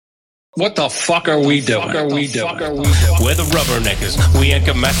What the fuck are we doing? We're the rubberneckers. We ain't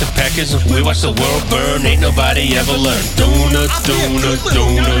got massive packers. We watch the world burn. Ain't nobody ever learned. Donut.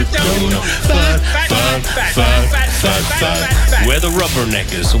 Fun. We're the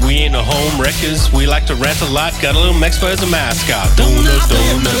rubberneckers. We ain't no home wreckers. We like to rant a lot. Got a little Mexico as a mascot. Donut.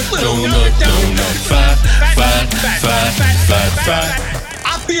 Fun.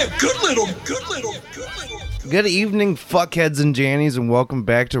 I'll be a good little. Good evening, fuckheads and jannies, and welcome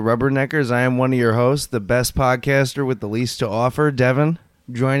back to Rubberneckers. I am one of your hosts, the best podcaster with the least to offer, Devin.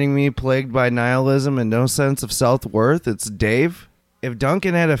 Joining me, plagued by nihilism and no sense of self-worth, it's Dave. If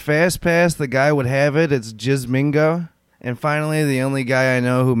Duncan had a fast pass, the guy would have it. It's Jizmingo. And finally, the only guy I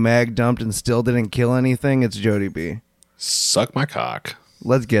know who mag dumped and still didn't kill anything, it's Jody B. Suck my cock.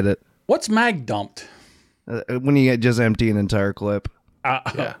 Let's get it. What's mag dumped? When you just empty an entire clip.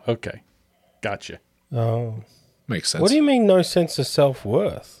 Yeah. Okay. Gotcha. Oh. Makes sense. What do you mean no sense of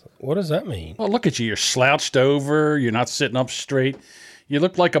self-worth? What does that mean? Well, look at you. You're slouched over. You're not sitting up straight. You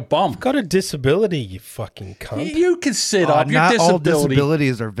look like a bum. Got a disability, you fucking cunt. You can sit up. Your not all disability.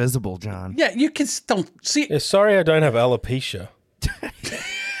 disabilities are visible, John. Yeah, you can don't see. Yeah, sorry I don't have alopecia.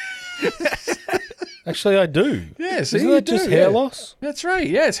 Actually, I do. Yeah, see, Isn't you that just do, hair yeah. loss? That's right.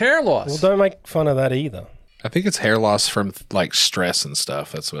 Yeah, it's hair loss. Well, don't make fun of that either. I think it's hair loss from like stress and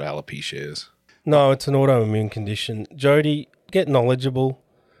stuff. That's what alopecia is. No, it's an autoimmune condition. Jody, get knowledgeable.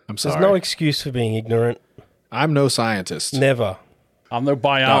 I'm sorry. There's no excuse for being ignorant. I'm no scientist. Never. I'm no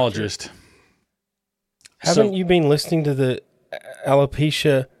biologist. Haven't you been listening to the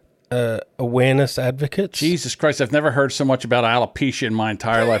alopecia awareness advocates? Jesus Christ, I've never heard so much about alopecia in my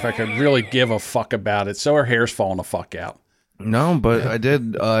entire life. I could really give a fuck about it. So her hair's falling the fuck out. No, but I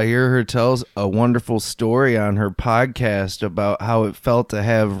did hear her tell a wonderful story on her podcast about how it felt to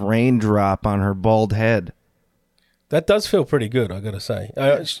have raindrop on her bald head. That does feel pretty good, I gotta say.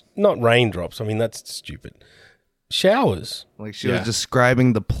 Not raindrops. I mean, that's stupid. Showers. Like she was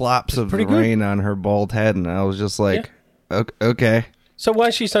describing the plops of the rain on her bald head, and I was just like, okay. So why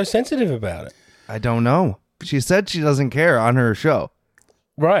is she so sensitive about it? I don't know. She said she doesn't care on her show.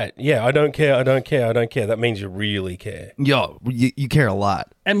 Right. Yeah, I don't care. That means you really care. Yo, you care a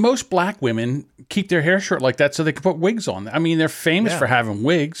lot. And most black women keep their hair short like that so they can put wigs on. I mean, they're famous for having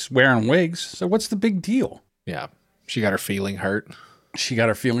wigs, wearing wigs. So what's the big deal? Yeah. She got her feeling hurt. She got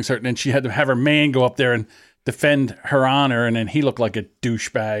her feelings hurt, and then she had to have her man go up there and defend her honor, and then he looked like a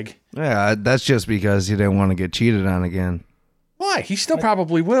douchebag. Yeah, that's just because he didn't want to get cheated on again. Why? He still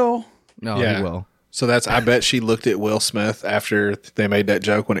probably will. No, Yeah. he will. So I bet she looked at Will Smith after they made that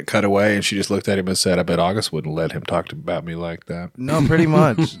joke when it cut away, and she just looked at him and said, I bet August wouldn't let him talk about me like that. No, pretty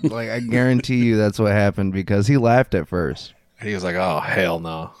much. Like, I guarantee you that's what happened because he laughed at first. And he was like, oh, hell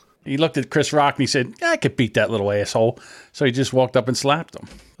no. He looked at Chris Rock and he said, I could beat that little asshole. So he just walked up and slapped him.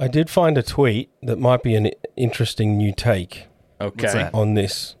 I did find a tweet that might be an interesting new take Okay. on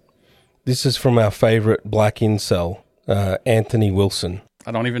this. This is from our favorite black incel, Anthony Wilson.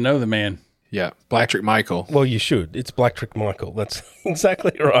 I don't even know the man. Yeah. Blacktrick Michael. Well, you should. It's Blacktrick Michael. That's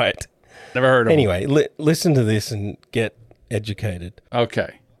exactly right. Never heard of him. Anyway, listen to this and get educated.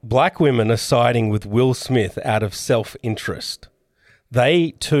 Okay. Black women are siding with Will Smith out of self-interest.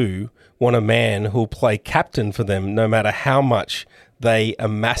 They, too, want a man who'll play captain for them no matter how much they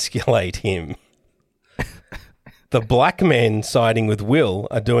emasculate him. The black men siding with Will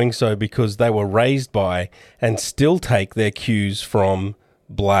are doing so because they were raised by and still take their cues from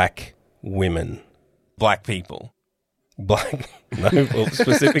black women. Black people.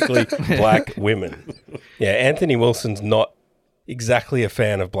 Specifically black women. Yeah, Anthony Wilson's not exactly a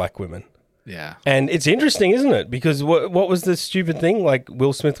fan of black women. Yeah. And it's interesting, isn't it? Because what was the stupid thing? Like,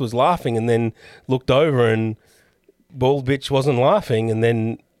 Will Smith was laughing and then looked over and bald bitch wasn't laughing, and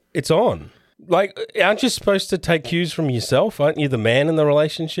then it's on. Like, aren't you supposed to take cues from yourself? Aren't you the man in the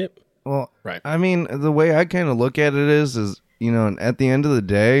relationship? Well, Right. I mean, the way I kind of look at it is, you know, at the end of the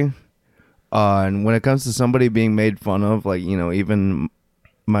day, and when it comes to somebody being made fun of, like, you know, even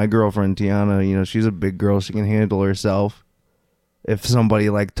my girlfriend, Tiana, you know, she's a big girl. She can handle herself. If somebody,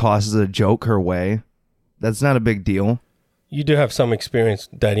 like, tosses a joke her way, that's not a big deal. You do have some experience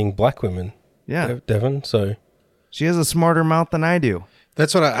dating black women, Yeah. Devin, so... She has a smarter mouth than I do.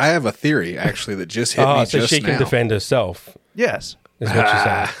 That's what I have a theory, actually, that just hit me so just she now. can defend herself, Yes. is what you're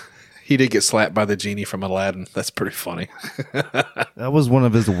saying. He did get slapped by the genie from Aladdin. That's pretty funny. That was one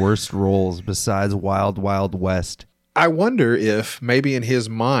of his worst roles besides Wild Wild West. I wonder if maybe in his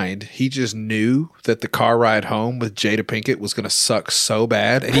mind, he just knew that the car ride home with Jada Pinkett was going to suck so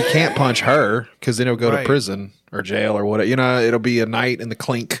bad, and he can't punch her because then he'll go to prison or jail or whatever. You know, it'll be a night in the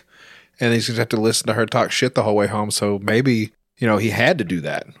clink, and he's going to have to listen to her talk shit the whole way home. So maybe he had to do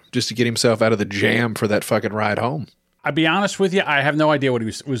that just to get himself out of the jam for that fucking ride home. I'll be honest with you, I have no idea what he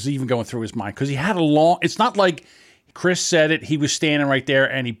was even going through his mind, because he had a long. It's not like Chris said it. He was standing right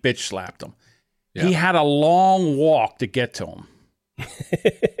there and he bitch slapped him. Yeah. He had a long walk to get to him. Yeah,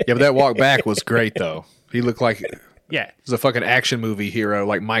 but that walk back was great though. He looked like he was a fucking action movie hero,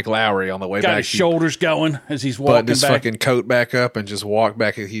 like Mike Lowry on the way back. Got his shoulders going as he's walking buttoned his back. fucking coat back up and just walked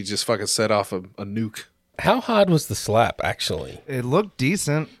back. And he just fucking set off a nuke. How hard was the slap, actually? It looked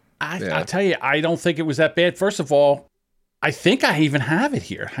decent. I tell you, I don't think it was that bad. First of all, I think I even have it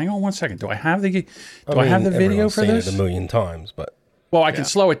here. Hang on one second. Do I have the video for this? I've seen it a million times, but well, I can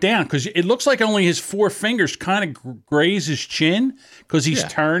slow it down because it looks like only his four fingers kind of graze his chin because he's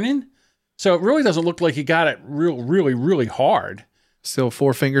turning. So it really doesn't look like he got it really hard. Still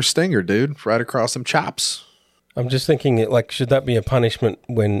 4-finger stinger, dude, right across some chops. I'm just thinking, should that be a punishment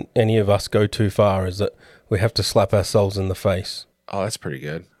when any of us go too far? Is that we have to slap ourselves in the face? Oh, that's pretty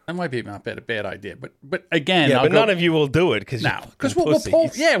good. That might be not a bad idea, but again, none of you will do it because we'll pull.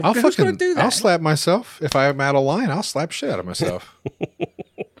 Yeah, who's going to do that? I'll slap myself if I'm out of line. I'll slap shit out of myself.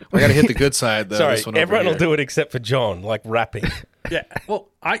 I got to hit the good side though. Sorry, this one everyone will do it except for John, like rapping. Yeah, well,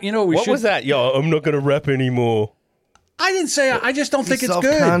 what was that? Yo, I'm not going to rap anymore. I didn't say. I just don't think it's good.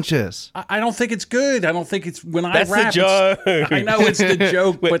 Self-conscious. I don't think it's good. I don't think it's when That's I rap. The joke. I know it's the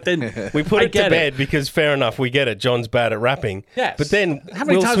joke, but then we put it to bed because fair enough, we get it. John's bad at rapping. Yes. But then how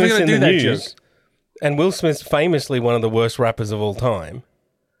many Will times Smith's are we in going the to do that news, joke? and Will Smith's famously one of the worst rappers of all time.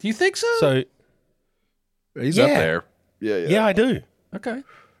 Do you think so? So he's up there. Yeah, I do. Okay.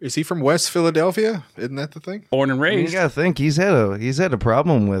 Is he from West Philadelphia? Isn't that the thing? Born and raised. You gotta think he's had a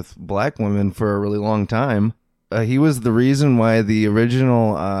problem with black women for a really long time. He was the reason why the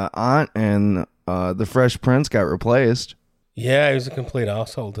original aunt and the Fresh Prince got replaced. Yeah, he was a complete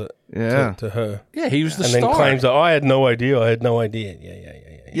asshole to her. Yeah, he was the and star. then claims that I had no idea.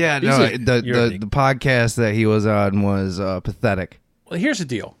 Yeah. The podcast that he was on was pathetic. Well, here's the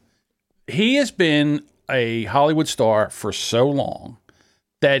deal. He has been a Hollywood star for so long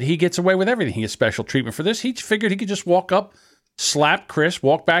that he gets away with everything. He gets special treatment for this. He figured he could just walk up, slap Chris,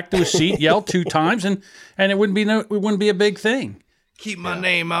 walk back to his seat, yell 2 times, and it wouldn't be a big thing. Keep my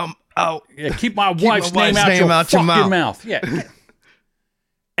name out. Yeah, keep my wife's name out your fucking mouth. Yeah.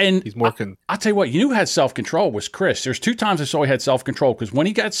 And he's more I'll tell you what, you knew who had self-control was Chris. There's 2 times I saw he had self-control because when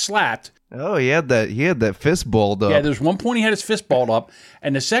he got slapped. Oh, he had that fist balled up. Yeah, there's one point he had his fist balled up.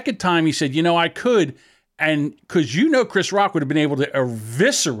 And the second time he said, I could. And because Chris Rock would have been able to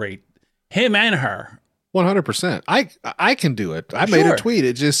eviscerate him and her. 100%. I can do it. I made a tweet.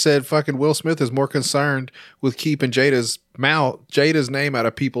 It just said fucking Will Smith is more concerned with keeping Jada's name out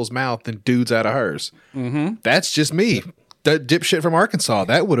of people's mouth than dudes out of hers. Mm-hmm. That's just me. That dipshit from Arkansas.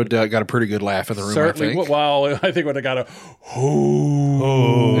 That would have got a pretty good laugh in the room, certainly, I think. Well, I think would have got a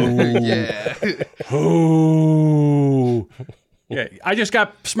yeah. Yeah, I just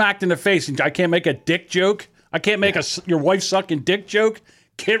got smacked in the face and I can't make a dick joke. I can't make your wife sucking dick joke.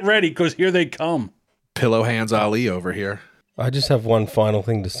 Get ready because here they come. Pillow hands Ali over here. I just have one final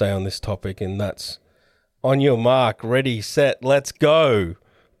thing to say on this topic, and that's on your mark, ready, set, let's go.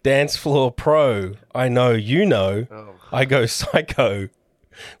 Dance floor pro. I know you know. I go psycho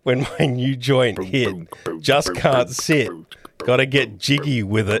when my new joint hit. Just can't sit. Gotta get jiggy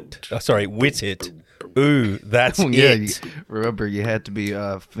with it. With it. Ooh, that's it. Remember, you had to be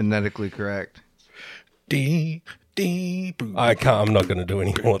phonetically correct. I'm not going to do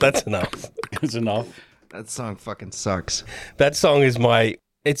any more. That's enough. It's enough. That song fucking sucks. That song is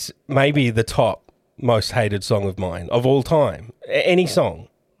it's maybe the top most hated song of mine of all time. Any song.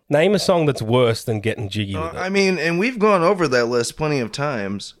 Name a song that's worse than Getting Jiggy with It. I mean, and we've gone over that list plenty of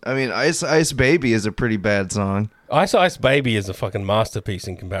times. I mean, Ice Ice Baby is a pretty bad song. Ice Ice Baby is a fucking masterpiece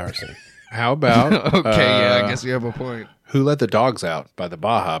in comparison. How about... I guess you have a point. Who Let the Dogs Out by the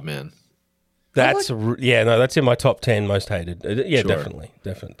Baja Men. That's that's in my top 10 most hated. Yeah, sure.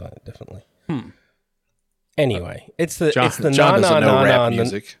 Definitely. Anyway, it's the John na na na na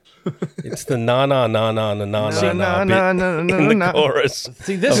music. It's the na na na na na na na bit in the chorus.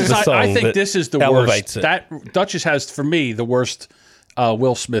 See, this is I think this is the worst. That Duchess has for me the worst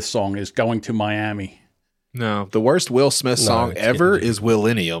Will Smith song is Going to Miami. No, the worst Will Smith song ever is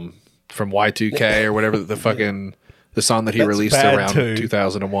Willennium from Y2K or whatever the song that he released around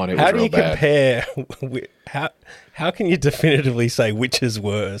 2001. It was how do real you bad. compare? How can you definitively say which is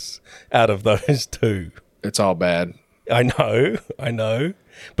worse out of those two? It's all bad. I know.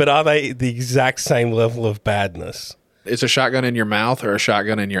 But are they the exact same level of badness? It's a shotgun in your mouth or a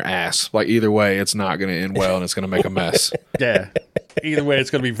shotgun in your ass. Like either way, it's not going to end well and it's going to make a mess. Yeah. Either way,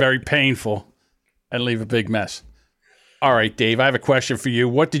 it's going to be very painful and leave a big mess. All right, Dave, I have a question for you.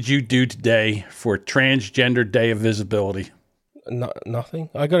 What did you do today for Transgender Day of Visibility? Nothing.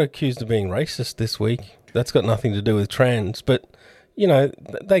 I got accused of being racist this week. That's got nothing to do with trans, but,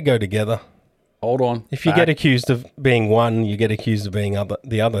 they go together. Hold on. If you get accused of being one, you get accused of being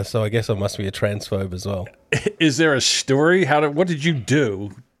the other, so I guess I must be a transphobe as well. Is there a story? What did you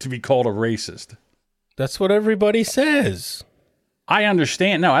do to be called a racist? That's what everybody says. I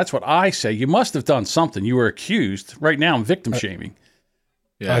understand. No, that's what I say. You must have done something. You were accused. Right now, I'm victim shaming.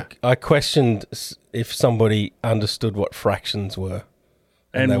 Yeah. I questioned if somebody understood what fractions were.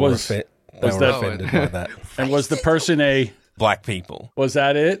 And they were offended by that. And was the person a... Black people. Was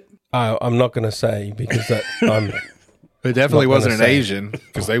that it? I'm not going to say because I'm... It definitely wasn't an Asian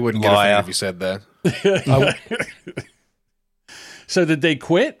because they wouldn't get offended if you said that. So did they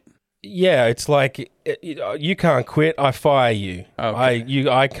quit? Yeah, it's like you can't quit. I fire you. Okay.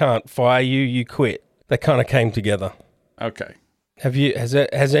 I can't fire you. You quit. They kind of came together. Okay.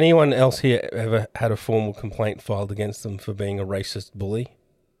 Has anyone else here ever had a formal complaint filed against them for being a racist bully?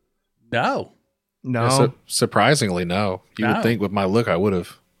 No. No. Surprisingly, no. You would think with my look, I would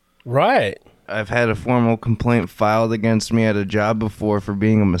have. Right. I've had a formal complaint filed against me at a job before for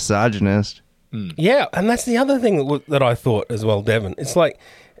being a misogynist. Yeah, and that's the other thing that I thought as well, Devin. It's like,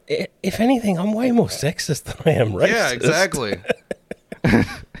 if anything, I'm way more sexist than I am racist. Yeah, exactly.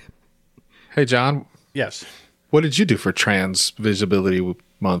 Hey, John. Yes. What did you do for Trans Visibility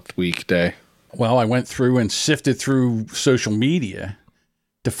Month Week Day? Well, I went through and sifted through social media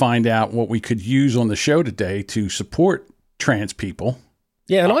to find out what we could use on the show today to support trans people.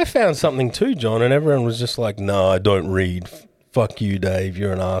 Yeah, and I found something too, John, and everyone was just like, no, I don't read. Fuck you, Dave.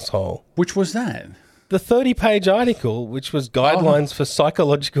 You're an asshole. Which was that? The 30-page article, which was guidelines for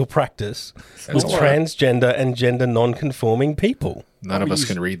psychological practice with transgender and gender non-conforming people. None of us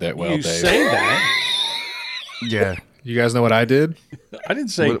can read that well, you Dave. Say that. Yeah. You guys know what I did? I didn't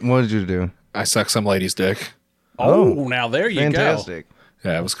say. What did you do? I sucked some lady's dick. Oh, now there you Fantastic.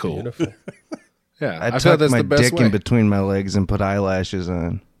 Yeah, it was cool. Beautiful. Yeah, I I've heard tucked that's my the best dick way. in between my legs and put eyelashes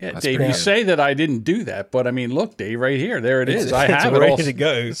on. Yeah, That's Dave, pretty you good. say that I didn't do that, but I mean, look, Dave, right here. There it is. I have it's it ready all. to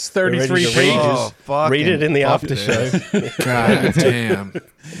go. It's 33 We're ready to read pages. Oh, fucking Read it in the fuck after this. show. God damn.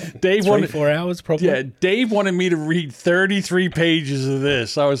 Dave wanted, 4 hours probably. yeah, Dave wanted me to read 33 pages of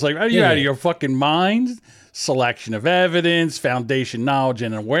this. I was like, are you out of your fucking mind? Selection of evidence, foundation knowledge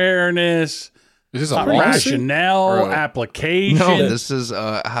and awareness, Is this a lawsuit? rationale, Or a- application. No, this is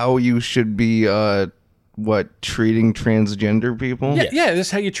how you should be treating transgender people. Yeah, this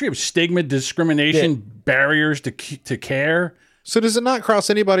is how you treat them. Stigma, discrimination, barriers to care. So does it not cross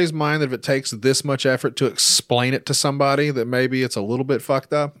anybody's mind that if it takes this much effort to explain it to somebody that maybe it's a little bit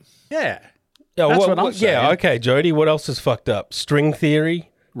fucked up? Yeah. Yeah, That's what I'm saying. yeah, okay, Jody. What else is fucked up? String theory,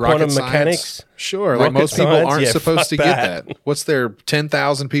 quantum Rocket mechanics. science? Sure, Rocket like most people science? aren't Yeah, supposed fuck to get that. that. What's there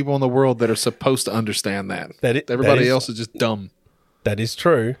 10,000 people in the world that are supposed to understand that? Everybody else is just dumb. That is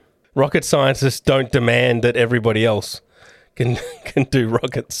true. Rocket scientists don't demand that everybody else can do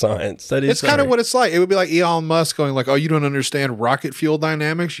rocket science. That is It's kind of what it's like. It would be like Elon Musk going like, "Oh, you don't understand rocket fuel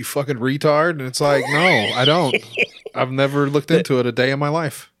dynamics, you fucking retard." And it's like, "No, I don't. I've never looked into it a day in my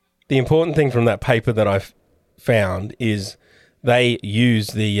life." The important thing from that paper that I've found is they use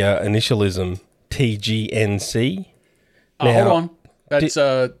the initialism TGNC. Hold on. That's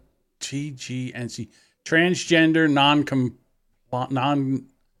TGNC. Transgender, non-compliant.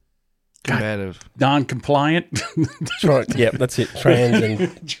 Yep, that's it. Trans and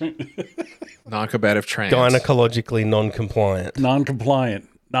Non-combative trans. gynecologically non-compliant. Non-compliant.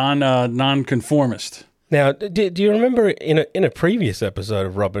 Non-conformist. Now, do you remember in a previous episode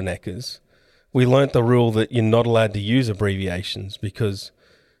of Rubberneckers, we learnt the rule that you're not allowed to use abbreviations because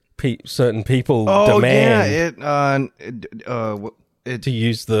certain people demand it to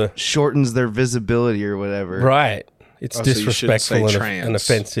use the... shortens their visibility or whatever. Right. It's So you shouldn't say disrespectful trans. and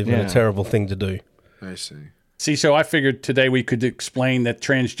offensive and a terrible thing to do. I see. See, so I figured today we could explain that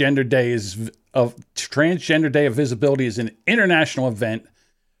Transgender Day of Visibility is an international event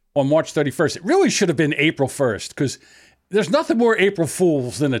on March 31st. It really should have been April 1st because there's nothing more April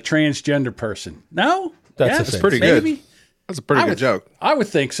Fools than a transgender person. No? That's pretty Maybe? good. That's a pretty good joke. I would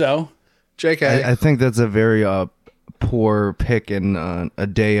think so. JK. I think that's a very poor pick in a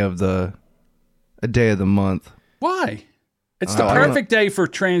day of the month. Why? It's the perfect day for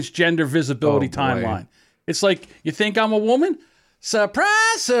transgender visibility Oh, boy. timeline. It's like, you think I'm a woman?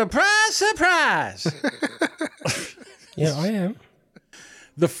 Surprise, surprise, surprise. Yeah, I am.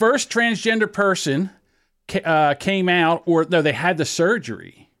 The first transgender person came out, they had the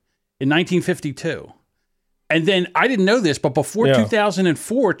surgery in 1952. And then I didn't know this, but before Yeah.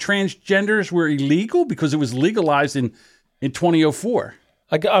 2004, transgenders were illegal because it was legalized in 2004.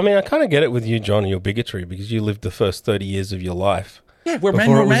 I mean, I kind of get it with you, John, your bigotry, because you lived the first 30 years of your life. Yeah, where men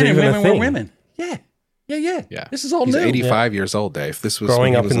Before were it was men and even a women were thing. women. Yeah. Yeah. This is all He's new. 85 years old, Dave. This was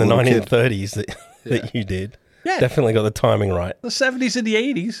Growing when he up in was the a little kid. 1930s that you did. Yeah. Definitely got the timing right. The 70s and the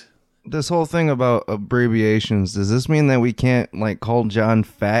 80s. This whole thing about abbreviations, does this mean that we can't like call John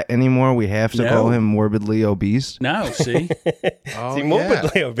fat anymore? We have to No. call him morbidly obese? No, see? Oh, See,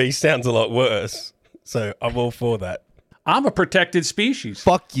 morbidly obese sounds a lot worse. So I'm all for that. I'm a protected species.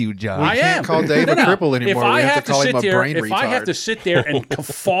 Fuck you, John. I am. call Dave a cripple anymore. If I We have have to call him a sit there, brain if I have retard. to sit there and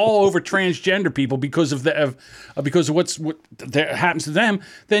fall over transgender people because of what that happens to them,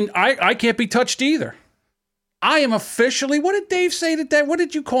 then I can't be touched either. I am officially. What did Dave say to that? What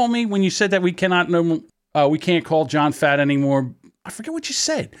did you call me when you said that we can't call John fat anymore? I forget what you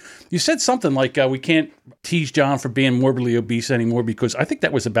said. You said something like we can't tease John for being morbidly obese anymore because I think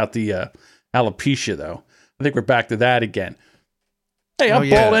that was about the alopecia, though. I think we're back to that again. Hey, I'm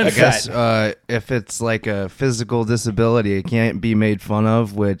bald and I guess fat. if it's like a physical disability, it can't be made fun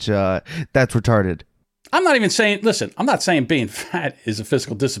of, which that's retarded. I'm not even saying, listen, I'm not saying being fat is a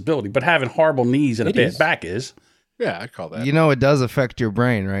physical disability, but having horrible knees and a bad back is. Yeah, I'd call that. You know, it does affect your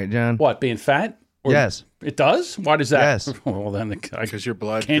brain, right, John? What, being fat? Or Yes. It does? Why does that? Yes. Well, then Because your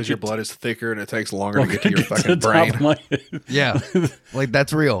blood Can't you is thicker and it takes longer to get to your the fucking top brain. of my- Yeah. Like,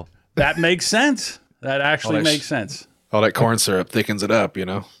 that's real. that makes sense. That actually Oh, that's- makes sense. All that corn syrup thickens it up, you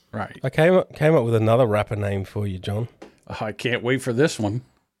know? Right. I came up with another rapper name for you, John. Oh, I can't wait for this one.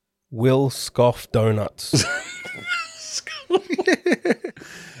 Will Scoff Donuts.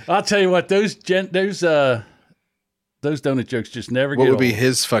 I'll tell you what, those donut jokes just never What get would old. be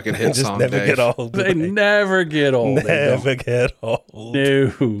his fucking hit Just song, never Dave? get old. They never get old. They don't. Never get old.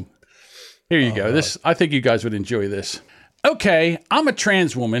 No. Here you go. This I think you guys would enjoy this. Okay, I'm a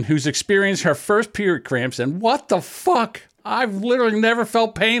trans woman who's experienced her first period cramps, and what the fuck? I've literally never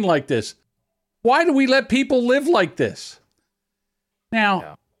felt pain like this. Why do we let people live like this?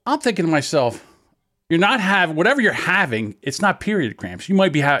 Now, I'm thinking to myself, you're not having whatever you're having. It's not period cramps. You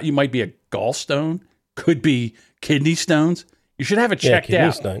might be a gallstone, could be kidney stones. You should have it checked kidney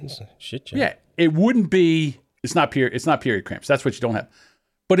out. stones. Shit, yeah. Yeah, it wouldn't be. It's not period cramps. That's what you don't have.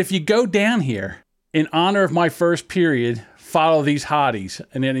 But if you go down here in honor of my first period, follow these hotties,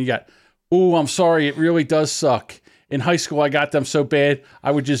 and then you got, oh, I'm sorry, it really does suck. In high school, I got them so bad,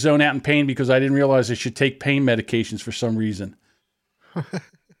 I would just zone out in pain because I didn't realize I should take pain medications for some reason.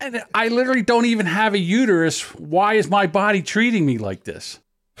 And I literally don't even have a uterus. Why is my body treating me like this?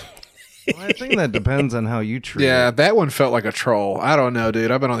 Well, I think that depends on how you treat Yeah, it. that one felt like a troll. I don't know,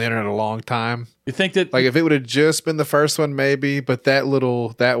 dude. I've been on the internet a long time. You think that Like, if it would have just been the first one, maybe, but that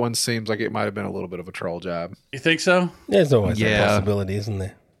one seems like it might have been a little bit of a troll job. you think so? There's always Yeah. that possibility, isn't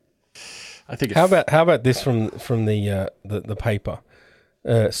there? I think. How about this from the paper?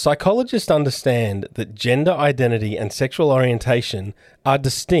 Psychologists understand that gender identity and sexual orientation are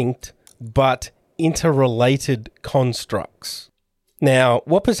distinct but interrelated constructs. Now,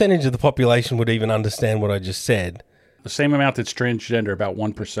 what percentage of the population would even understand what I just said? the same amount that's transgender, about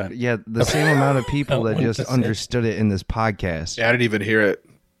 1%? Yeah, the same amount of people that just 1%. understood it in this podcast. Yeah, I didn't even hear it.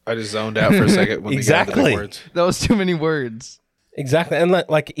 I just zoned out for a second when Exactly. we got the big words. That was too many words. Exactly, and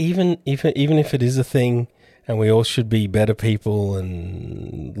like even if it is a thing, and we all should be better people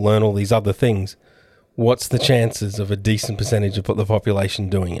and learn all these other things, what's the chances of a decent percentage of the population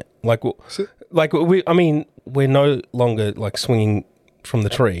doing it? We're no longer like swinging from the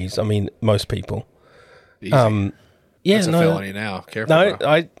trees. I mean, most people. Easy. Yeah, That's a felony now. Careful. no,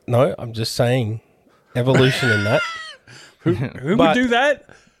 bro. I'm just saying, evolution in that. Who would But- do that?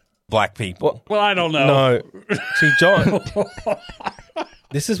 Black people. Well, I don't know. No, see, John.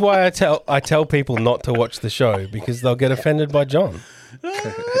 This is why I tell people not to watch the show because they'll get offended by John.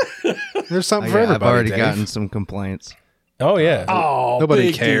 There's something for Yeah, everybody. I've already Dave. gotten some complaints. Oh yeah. Oh, Nobody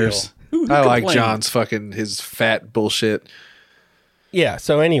big cares. deal. Who I like complained? John's fucking his fat bullshit. Yeah.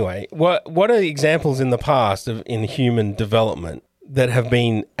 So anyway, what are the examples in the past in human development that have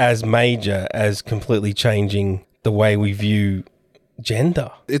been as major as completely changing the way we view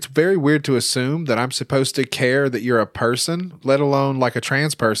gender? It's very weird to assume that I'm supposed to care that you're a person, let alone like a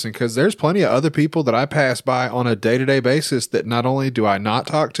trans person, because there's plenty of other people that I pass by on a day-to-day basis that not only do I not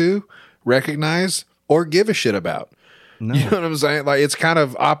talk to, recognize, or give a shit about. No. You know what I'm saying? Like, it's kind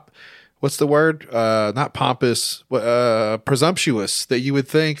of what's the word? Not pompous, presumptuous that you would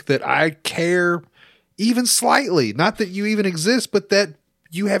think that I care even slightly. Not that you even exist, but that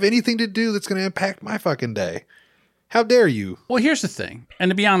you have anything to do that's going to impact my fucking day. How dare you? Well, here's the thing, and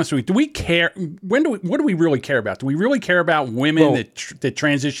to be honest with you, do we care? What do we really care about? Do we really care about women that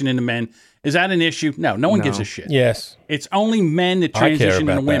transition into men? Is that an issue? No, no one gives a shit. Yes. It's only men that transition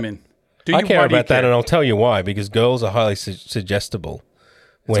into women. I care about that, and I'll tell you why. Because girls are highly suggestible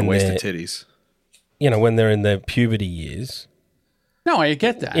when it's a waste of titties. You know, when they're in their puberty years. No, I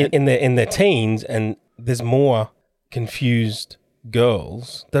get that. In their teens, and there's more confused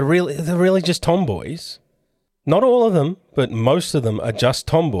girls. They're really just tomboys. Not all of them, but most of them are just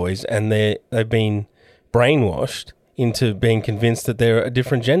tomboys, and they've been brainwashed into being convinced that they're a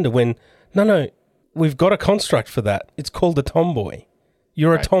different gender. When no, we've got a construct for that. It's called a tomboy.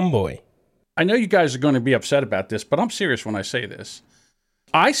 You're a tomboy. I know you guys are going to be upset about this, but I'm serious when I say this.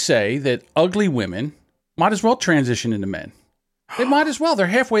 I say that ugly women might as well transition into men. They might as well. They're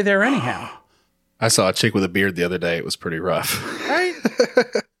halfway there anyhow. I saw a chick with a beard the other day. It was pretty rough. Right?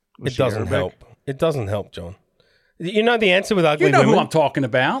 It doesn't help. It doesn't help, John. You know the answer with ugly women? You know who I'm talking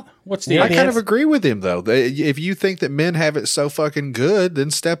about. What's the I kind of agree with him, though. If you think that men have it so fucking good, then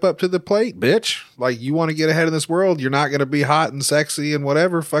step up to the plate, bitch. Like, you want to get ahead in this world, you're not going to be hot and sexy and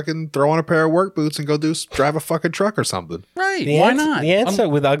whatever. Fucking throw on a pair of work boots and go drive a fucking truck or something. Right. Why not? The answer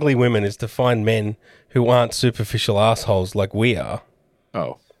with ugly women is to find men who aren't superficial assholes like we are.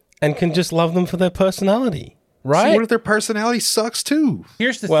 Oh. And can just love them for their personality. Right? So what if their personality sucks too?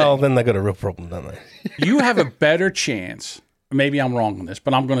 Here's the thing. Well, then they got a real problem, don't they? You have a better chance. Maybe I'm wrong on this,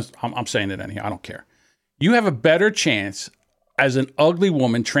 but I'm saying it anyhow. I don't care. You have a better chance as an ugly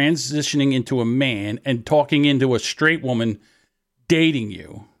woman transitioning into a man and talking into a straight woman dating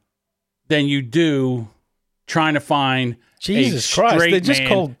you than you do trying to find a straight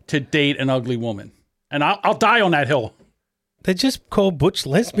man to date an ugly woman. And I'll die on that hill. They're just called butch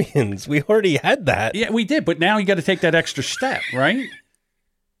lesbians. We already had that. Yeah, we did, but now you got to take that extra step, right?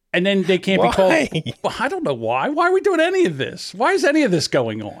 And then they can't be called. Well, I don't know why. Why are we doing any of this? Why is any of this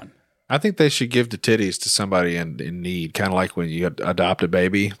going on? I think they should give the titties to somebody in need, kind of like when you adopt a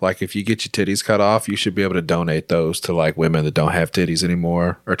baby. Like if you get your titties cut off, you should be able to donate those to like women that don't have titties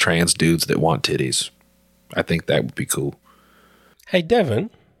anymore or trans dudes that want titties. I think that would be cool. Hey, Devin.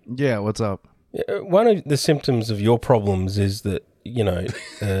 Yeah, what's up? One of the symptoms of your problems is that, you know,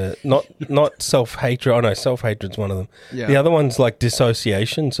 not self-hatred. Oh, no, self-hatred's one of them. Yeah. The other one's like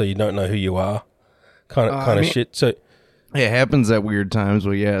dissociation, so you don't know who you are, kind of shit. So it happens at weird times,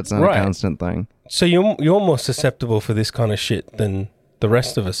 but yeah, it's not a constant thing. So you're more susceptible for this kind of shit than the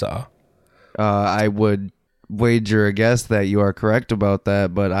rest of us are. I would wager a guess that you are correct about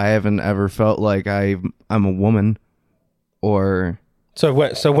that, but I haven't ever felt like I'm a woman or...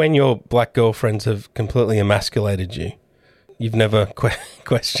 So when your black girlfriends have completely emasculated you, you've never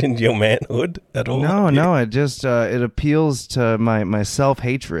questioned your manhood at all? No. It just it appeals to my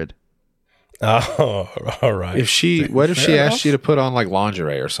self-hatred. Oh, all right. What if she asked you to put on like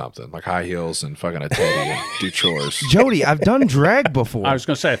lingerie or something, like high heels and fucking a teddy and do chores? Jody, I've done drag before. I was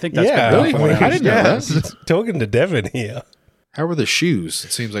going to say, I think that's really. I didn't know that. Talking to Devin here. How are the shoes?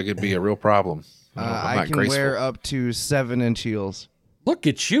 It seems like it'd be a real problem. I can wear up to 7-inch heels. Look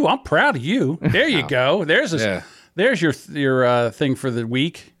at you! I'm proud of you. There you go. There's your thing for the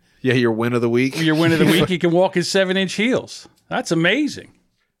week. Yeah, your win of the week. Your win of the week. You can walk in 7-inch heels. That's amazing.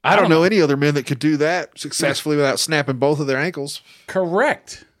 I don't know any other men that could do that successfully without snapping both of their ankles.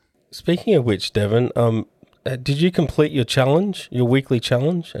 Correct. Speaking of which, Devin, did you complete your challenge, your weekly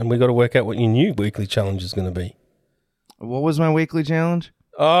challenge? And we got to work out what your new weekly challenge is going to be. What was my weekly challenge?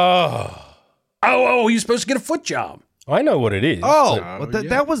 Oh, you're supposed to get a foot job. I know what it is.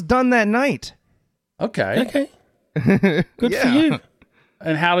 That was done that night. Okay. Good for you.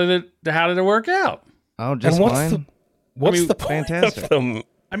 And how did it work out? Oh, just fine. What's the point fantastic. of them?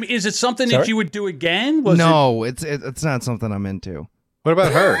 I mean, is it something that you would do again? It's not something I'm into. What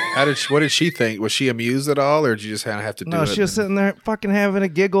about her? What did she think? Was she amused at all, or did you just kind of have to do it? No, she was sitting there fucking having a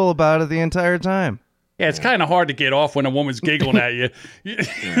giggle about it the entire time. Yeah, it's kind of hard to get off when a woman's giggling at you.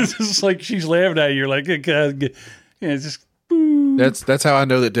 It's just like she's laughing at you. You're like, it's just. That's how I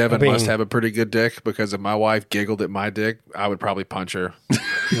know that Devin must have a pretty good dick, because if my wife giggled at my dick, I would probably punch her.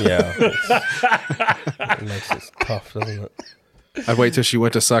 Yeah. It makes it tough, doesn't it? I'd wait till she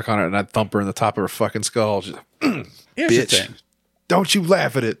went to suck on it, and I'd thump her in the top of her fucking skull. Just, bitch, don't you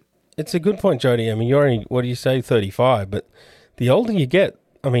laugh at it. It's a good point, Jody. I mean, you're only, what do you say, 35, but the older you get,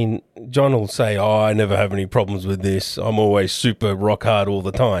 I mean, John will say, I never have any problems with this. I'm always super rock hard all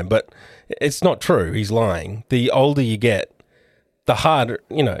the time. But it's not true. He's lying. The older you get, the harder,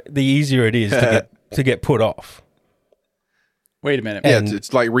 the easier it is to get put off. Wait a minute. Yeah,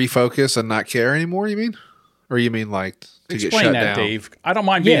 it's like refocus and not care anymore, you mean? Or you mean like to get shut down? Explain that, Dave. I don't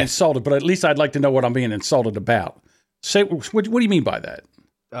mind being insulted, but at least I'd like to know what I'm being insulted about. Say what do you mean by that?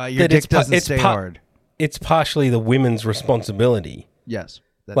 Your dick doesn't stay hard. It's partially the women's responsibility. Yes.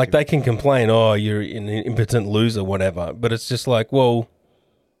 Like they can complain, oh, you're an impotent loser, whatever. But it's just like, well,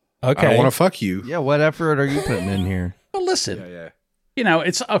 okay. I don't want to fuck you. Yeah, what effort are you putting in here? Well, listen. Yeah. You know,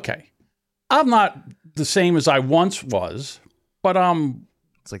 it's okay. I'm not the same as I once was, but I'm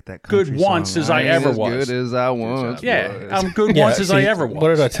It's like that good country once song. as I ever as was. Good as I once. Yeah, was. I'm good Yeah, once as I see, ever was. What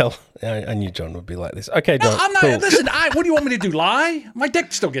did I tell? I knew John would be like this. Okay, No, John. I'm not. cool. Listen, what do you want me to do? Lie? My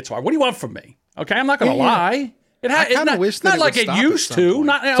dick still gets hard. What do you want from me? Okay, I'm not going to lie. I kinda wish that not it like would it stop at used some to. point.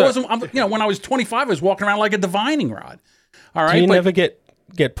 Not. I wasn't. When I was 25, I was walking around like a divining rod. All right. Do you but never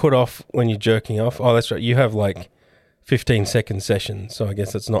get put off when you're jerking off? Oh, that's right. You have like 15-second sessions, so I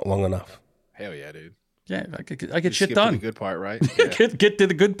guess it's not long enough. Hell yeah, dude. Yeah, I get You shit skipped to done. the good part, right? Yeah. Get to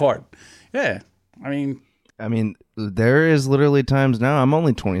the good part. Yeah. I mean, there is literally times now, I'm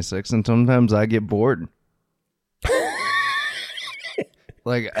only 26, and sometimes I get bored.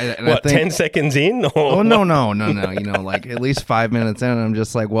 Like, I think 10 seconds in? Or Oh no. You know, like at least 5 minutes in, I'm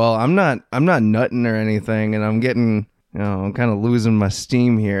just like, well, I'm not nutting or anything, and I'm getting, I'm kind of losing my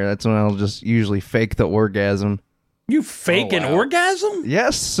steam here. That's when I'll just usually fake the orgasm. you fake an orgasm?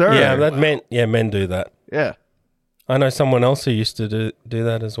 Yes, sir. Yeah, men do that. Yeah. I know someone else who used to do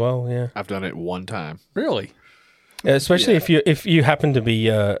that as well. Yeah, I've done it one time. Really? especially if you happen to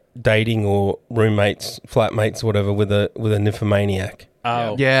be dating or roommates, flatmates, whatever, with a nymphomaniac,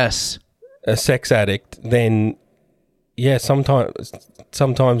 Oh. Yes. a sex addict, then yeah,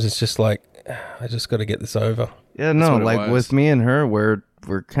 sometimes it's just like I just got to get this over. Yeah, no, what it like was. with me and her, we're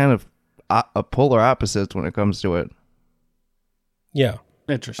kind of polar opposites when it comes to it. Yeah,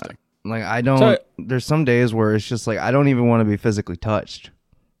 Interesting. Like I don't. So- There's some days where it's just like I don't even want to be physically touched.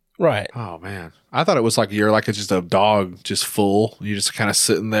 right. Oh man, I thought it was like you're like just a dog, just full. You're just kind of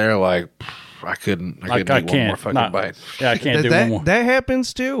sitting there, like I couldn't eat one more fucking bite. Yeah, I can't do one more. That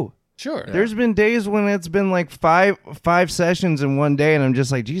happens too. Sure. There's been days when it's been like five sessions in one day, and I'm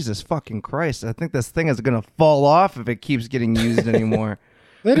just like, Jesus fucking Christ! I think this thing is gonna fall off if it keeps getting used anymore.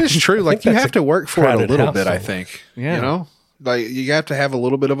 That is true. Like you that's have a to work for it a crowded little bit. I household. think. Yeah. You know, like you have to have a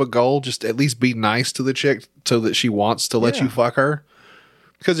little bit of a goal. Just at least be nice to the chick so that she wants to let you fuck her.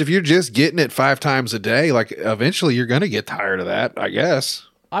 Because if you're just getting it 5 times a day, like eventually you're gonna get tired of that. I guess.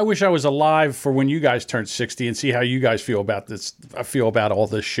 I wish I was alive for when you guys turn 60 and see how you guys feel about this. I feel about all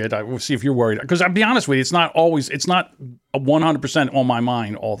this shit. I will see if you're worried. Because I'll be honest with you, it's not 100% on my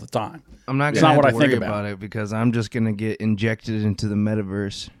mind all the time. I'm not It's gonna not have what to I think worry about. about it because I'm just gonna get injected into the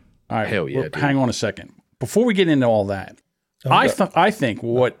metaverse. All right. Hell yeah, well, dude. hang on a second. Before we get into all that, I think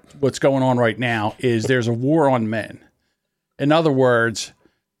what's going on right now is there's a war on men. In other words,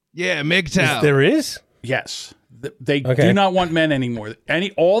 Yeah, MGTOW. There is. yes, they Okay. do not want men anymore.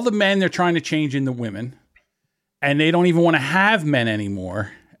 All the men they're trying to change into women, and they don't even want to have men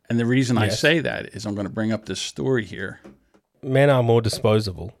anymore. And the reason I say that is I'm going to bring up this story here. Men are more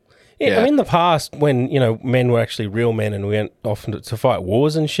disposable. Yeah, Yeah. in the past, when men were actually real men and we went off to fight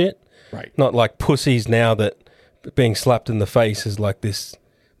wars and shit, Right. not like pussies now that being slapped in the face is like this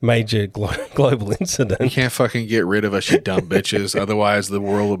major global You incident. can't fucking get rid of us, you dumb bitches. Otherwise, the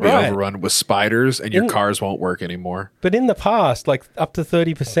world will be Right. overrun with spiders, and your cars won't work anymore. But in the past, like up to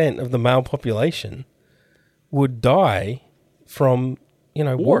 30% of the male population would die from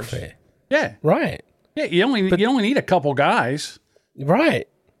warfare. Yeah. Right. Yeah. You only need a couple guys. Right.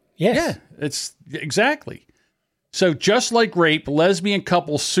 Yes. Yeah, it's exactly. So just like rape, lesbian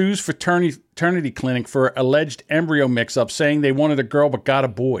couple sues fraternity clinic for alleged embryo mix-up, saying they wanted a girl but got a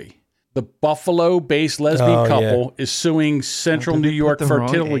boy. The Buffalo-based lesbian couple is suing Central Did New they York put the wrong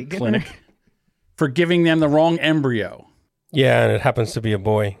Fertility egg in Clinic for giving them the wrong embryo. Yeah, and it happens to be a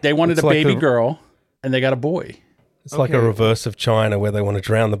boy. They wanted It's a like baby girl, and they got a boy. It's like a reverse of China where they want to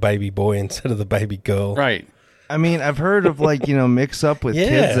drown the baby boy instead of the baby girl. Right. I mean, I've heard of mix up with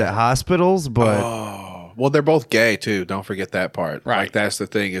kids at hospitals, but Well, they're both gay too. Don't forget that part. Right. Like that's the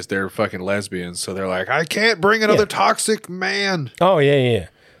thing is they're fucking lesbians, so they're like, I can't bring another toxic man. Oh yeah.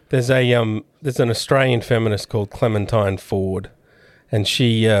 There's an Australian feminist called Clementine Ford, and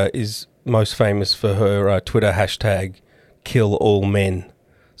she is most famous for her Twitter hashtag "Kill All Men."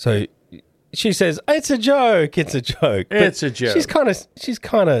 So she says it's a joke. It's a joke. But It's a joke. She's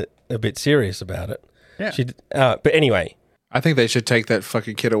kind of a bit serious about it. Yeah. But anyway, I think they should take that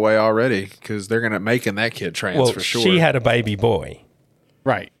fucking kid away already because they're gonna making that kid trans for sure. she had a baby boy,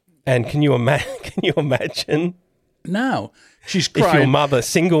 Right. and can you imagine? No. She's If your crying.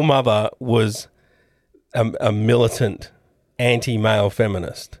 single mother was a militant anti-male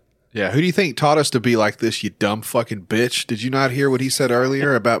feminist, Yeah, who do you think taught us to be like this, you dumb fucking bitch? Did you not hear what he said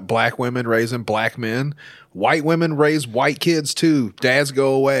earlier about black women raising black men? White women raise white kids too. Dads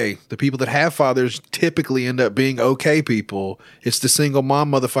go away. The people that have fathers typically end up being okay people. It's the single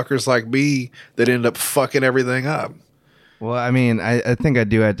mom motherfuckers like me that end up fucking everything up. Well, I mean, I think I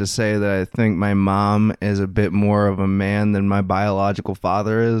do have to say that I think my mom is a bit more of a man than my biological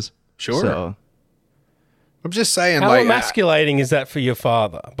father is. Sure. So, I'm just saying, How like, emasculating is that for your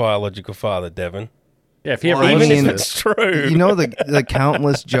father, biological father, Devin? Yeah, if he ever Well, I Even mean, if it's true. you know the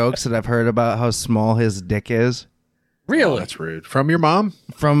countless jokes that I've heard about how small his dick is? really, that's rude. From your mom?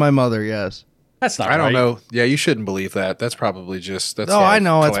 From my mother, yes. that's not I don't right. know. Yeah, you shouldn't believe that. That's probably just that's. No, I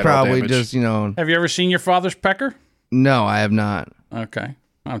know it's collateral probably damage. just, Have you ever seen your father's pecker? no, I have not. Okay,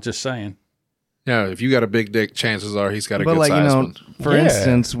 I'm just saying. Yeah, if you got a big dick, chances are he's got a But good like, size one. for Yeah.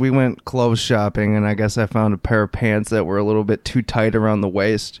 instance, we went clothes shopping and I guess I found a pair of pants that were a little bit too tight around the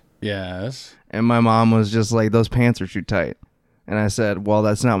waist. Yes. And my mom was just like, those pants are too tight. And I said, well,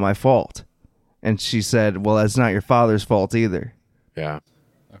 that's not my fault. And she said, well, that's not your father's fault either. Yeah.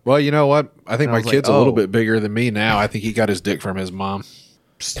 Well, you know what? I think And I my was like, kid's a little oh. bit bigger than me now. I think he got his dick from his mom.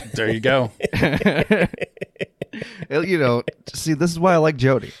 Psst, there you go. See, this is why I like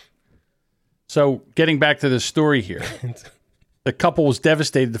Jody. So, getting back to the story here, the couple was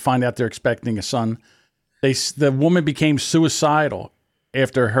devastated to find out they're expecting a son. The woman became suicidal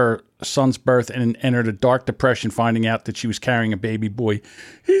after her son's birth and entered a dark depression, finding out that she was carrying a baby boy.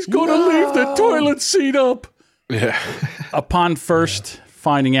 He's going to leave the toilet seat up. Yeah. Upon first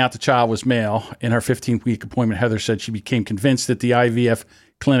finding out the child was male, in her 15-week appointment, Heather said she became convinced that the IVF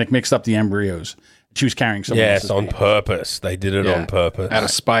clinic mixed up the embryos. She was carrying someone Yes, else's on baby. purpose. They did it on purpose. Out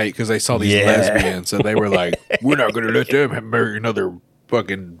of spite because they saw these Yeah. lesbians and they were like, we're not going to let them marry another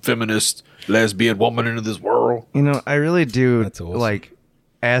fucking feminist lesbian woman into this world. I really do That's awesome. like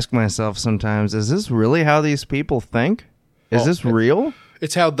ask myself sometimes, is this really how these people think? Is this real?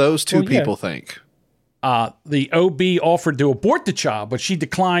 It's how those two Well, yeah. people think. The OB offered to abort the child, but she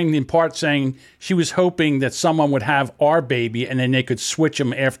declined, in part saying she was hoping that someone would have our baby and then they could switch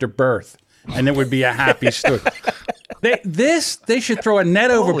him after birth, and it would be a happy story. They should throw a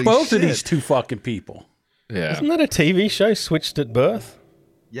net over Holy both of shit. these two fucking people. Yeah. Isn't that a TV show, Switched at Birth?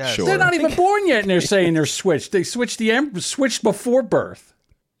 Yes. Sure. They're not even born yet, and they're saying they're switched. They switched switched before birth.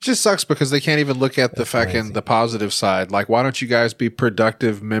 Just sucks because they can't even look at the fucking crazy. the positive side. Like, why don't you guys be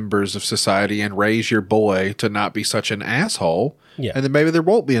productive members of society and raise your boy to not be such an asshole? Yeah. And then maybe there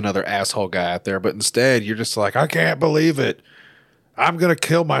won't be another asshole guy out there. But instead, you're just like, I can't believe it. I'm going to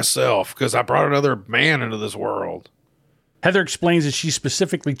kill myself because I brought another man into this world. Heather explains that she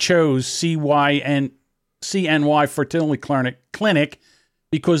specifically chose CNY Fertility Clinic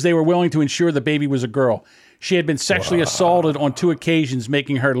because they were willing to ensure the baby was a girl. She had been sexually assaulted on 2 occasions,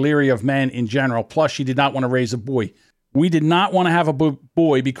 making her leery of men in general. Plus, she did not want to raise a boy. We did not want to have a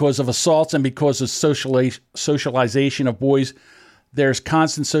boy because of assaults and because of socialization of boys. There's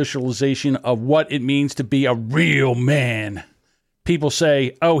constant socialization of what it means to be a real man. People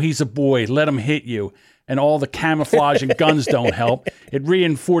say, oh, he's a boy, let him hit you. And all the camouflage and guns don't help. It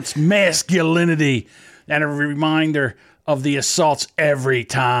reinforced masculinity and a reminder of the assaults every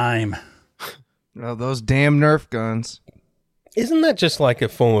time. Oh, those damn Nerf guns. Isn't that just like a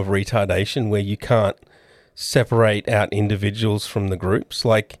form of retardation where you can't separate out individuals from the groups?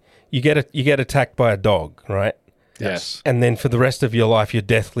 Like you get attacked by a dog, right? Yes. And then for the rest of your life, you're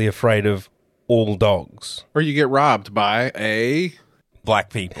deathly afraid of all dogs. Or you get robbed by a...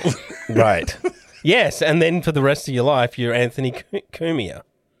 Black people. Right. Yes, and then for the rest of your life, you're Anthony Cumia.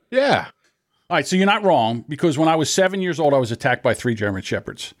 Yeah. All right, so you're not wrong, because when I was 7 years old, I was attacked by 3 German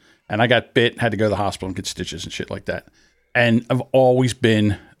Shepherds. And I got bit, had to go to the hospital and get stitches and shit like that. And I've always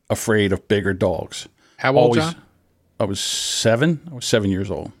been afraid of bigger dogs. How old, Always. John? I was 7. I was 7 years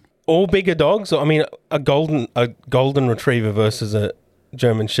old. All bigger dogs? I mean, a golden retriever versus a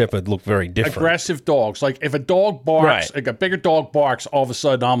German Shepherd look very different. Aggressive dogs. Like if a dog barks, Right. like a bigger dog barks, all of a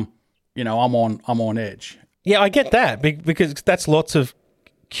sudden I'm on edge. Yeah, I get that because that's lots of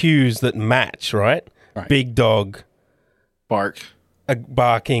cues that match, right? Right. Big dog, Bark.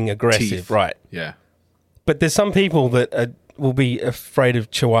 barking, aggressive, Teeth. right? Yeah. But there's some people that will be afraid of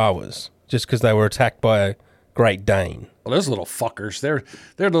chihuahuas just because they were attacked by a Great Dane. Well, those little fuckers, they're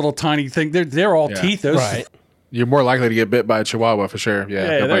little tiny thing. They're all Yeah. teeth. Those, Right. You're more likely to get bit by a chihuahua for sure. Yeah. Yeah,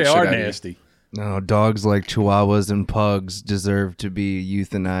 they'll bite they shit are out of you. nasty. No, dogs like chihuahuas and pugs deserve to be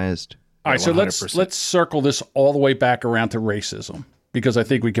euthanized. All right, so 100%. let's circle this all the way back around to racism, because I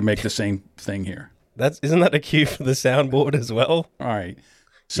think we can make the same thing here. Isn't that a cue for the soundboard as well? All right.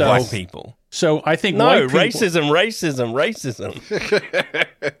 So Black people. So I think No, white people, racism.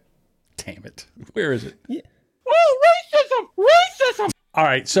 damn it. Where is it? Yeah. Racism! All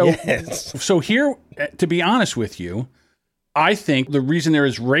right, so Yes. so here, to be honest with you, I think the reason there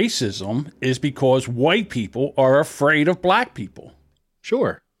is racism is because white people are afraid of black people.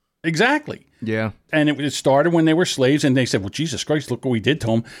 Sure. Exactly. Yeah. And it started when they were slaves, and they said, well, Jesus Christ, look what we did to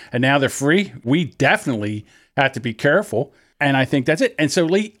them. And now they're free. We definitely have to be careful. And I think that's it. And so,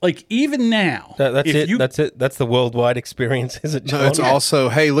 like, even now... That's if it. That's it. That's the worldwide experience, is it, John? No, it's also,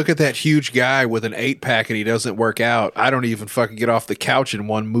 hey, look at that huge guy with an 8-pack and he doesn't work out. I don't even fucking get off the couch in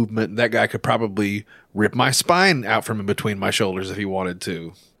one movement. And that guy could probably rip my spine out from in between my shoulders if he wanted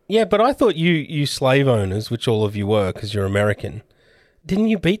to. Yeah, but I thought you slave owners, which all of you were because you're American, didn't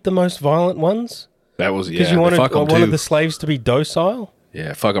you beat the most violent ones? That was, yeah, Because you fuck 'em wanted too. the slaves to be docile?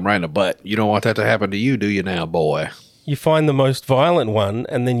 Yeah, fuck them right in the butt. You don't want that to happen to you, do you now, boy? You find the most violent one,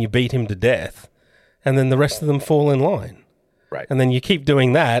 and then you beat him to death, and then the rest of them fall in line. Right. And then you keep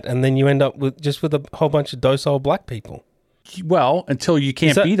doing that, and then you end up with a whole bunch of docile black people. Well, until you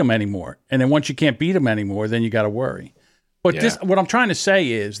can't that- beat them anymore. And then once you can't beat them anymore, then you got to worry. But Yeah. what I'm trying to say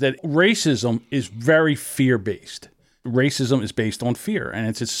is that racism is very fear-based. Racism is based on fear, and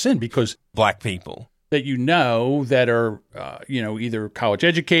it's a sin because Black people. that that are either college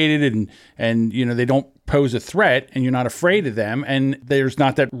educated and they don't pose a threat and you're not afraid of them, and there's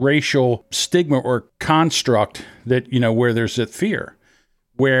not that racial stigma or construct that where there's that fear.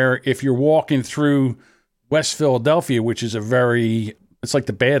 Where if you're walking through West Philadelphia, which is it's like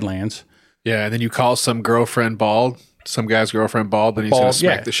the Badlands. Yeah, and then you call some girlfriend bald, some guy's girlfriend bald, then he's going to Bald,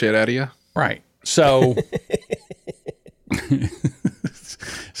 smack yeah. the shit out of you. Right. So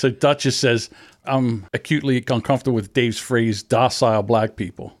so Duchess says, I'm acutely uncomfortable with Dave's phrase, docile black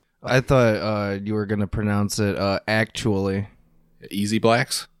people. I thought you were going to pronounce it actually. Easy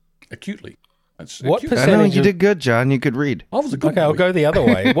blacks? Acutely. That's What acute. I know, percentage you of... did good, John. You could read. I was a good Okay, I'll boy. go the other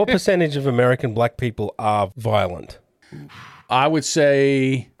way. What percentage of American black people are violent? I would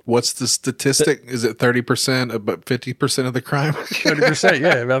say What's the statistic? Is it 30%, about 50% of the crime? 30%.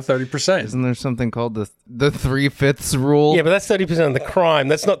 Yeah, about 30%. Isn't there something called the 3/5 rule? Yeah, but that's 30% of the crime.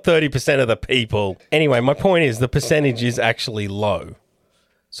 That's not 30% of the people. Anyway, my point is the percentage is actually low.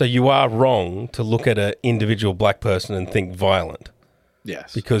 So you are wrong to look at an individual black person and think violent.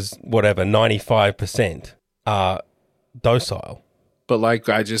 Yes. Because, 95% are docile. But like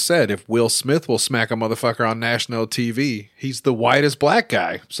I just said, if Will Smith will smack a motherfucker on national TV, he's the whitest black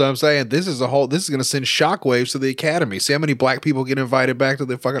guy. So I'm saying this is going to send shockwaves to the Academy. See how many black people get invited back to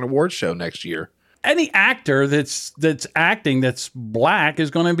the fucking awards show next year. Any actor that's acting that's black is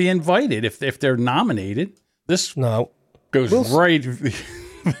going to be invited if they're nominated. This No. goes right.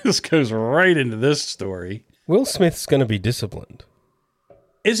 This goes right into this story. Will Smith's going to be disciplined.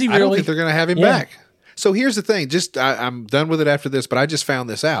 Is he I don't really? think they're going to have him Yeah. back. So here's the thing. I'm done with it after this, but I just found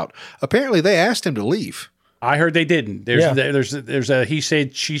this out. Apparently, they asked him to leave. I heard they didn't. There's a he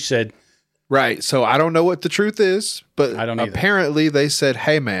said, she said. Right. So I don't know what the truth is, but I don't either. apparently they said,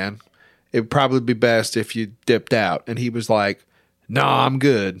 hey, man, it'd probably be best if you dipped out. And he was like, no, I'm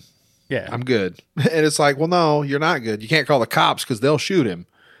good. Yeah. I'm good. And it's like, well, no, you're not good. You can't call the cops because they'll shoot him.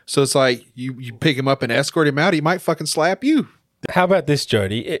 So it's like you pick him up and escort him out. He might fucking slap you. How about this,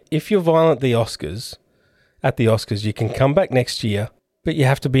 Jody? If you're violent at the Oscars, you can come back next year, but you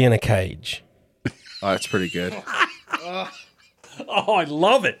have to be in a cage. Oh, that's pretty good. Oh, I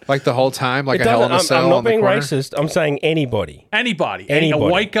love it. Like the whole time, like It a hell in a doesn't- cell. I'm not in the being corner. racist. I'm saying anybody. Anybody. Anybody. A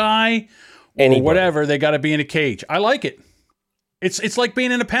white guy or Anybody. whatever, they got to be in a cage. I like it. It's like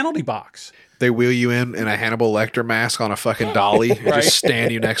being in a penalty box. They wheel you in a Hannibal Lecter mask on a fucking dolly and Right. just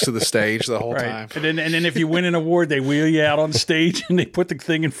stand you next to the stage the whole time. And then if you win an award, they wheel you out on stage and they put the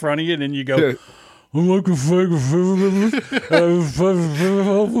thing in front of you, and then you go, I'm like a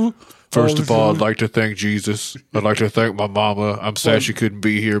First of all, I'd like to thank Jesus. I'd like to thank my mama. I'm sad she couldn't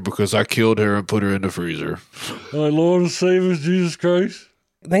be here because I killed her and put her in the freezer. our Lord and Savior Jesus Christ.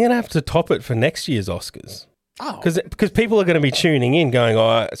 They're going to have to top it for next year's Oscars. Oh, Because people are going to be tuning in going,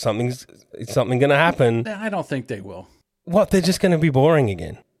 oh, something going to happen. I don't think they will. What? They're just going to be boring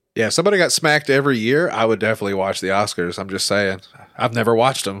again. Yeah, if somebody got smacked every year, I would definitely watch the Oscars. I'm just saying. I've never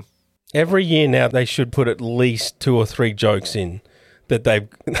watched them. Every year now, they should put at least 2 or 3 jokes in that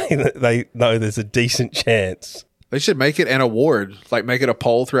they know there's a decent chance. They should make it an award, like make it a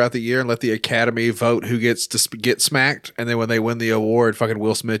poll throughout the year and let the Academy vote who gets to get smacked. And then when they win the award, fucking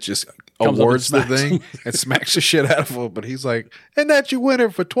Will Smith just Comes up and awards the smacks thing and smacks the shit out of him. But he's like, and that's your winner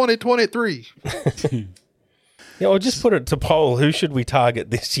for 2023. Yeah, or just put it to poll. Who should we target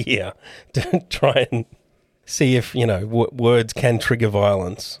this year to try and see if, words can trigger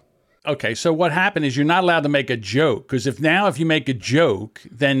violence? Okay, so what happened is you're not allowed to make a joke, because if you make a joke,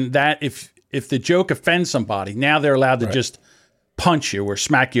 then if the joke offends somebody, now they're allowed to just punch you or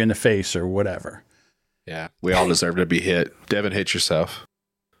smack you in the face or whatever. Yeah, we all deserve to be hit. Devin, hit yourself.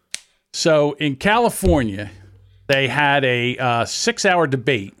 So in California, they had a 6-hour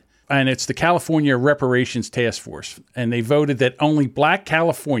debate, and it's the California Reparations Task Force, and they voted that only black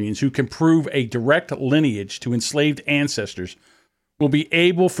Californians who can prove a direct lineage to enslaved ancestors will be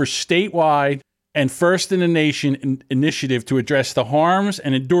able for statewide and first in the nation initiative to address the harms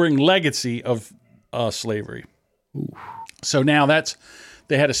and enduring legacy of slavery. Ooh. So now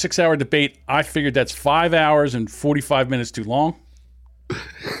they had a 6-hour debate. I figured that's 5 hours and 45 minutes too long.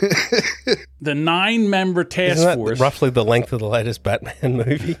 The 9-member task force, roughly the length of the latest Batman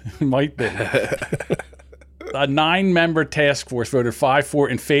movie, might be. A 9-member task force voted 5-4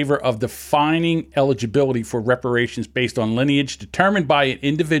 in favor of defining eligibility for reparations based on lineage determined by an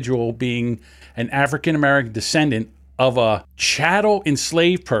individual being an African American descendant of a chattel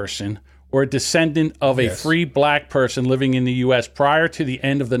enslaved person or a descendant of a free black person living in the U.S. prior to the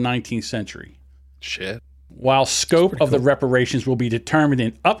end of the 19th century. Shit. While scope of the reparations will be determined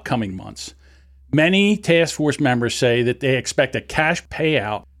in upcoming months, many task force members say that they expect a cash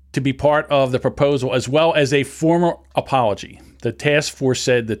payout to be part of the proposal as well as a formal apology. The task force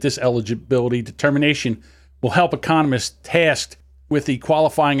said that this eligibility determination will help economists tasked with the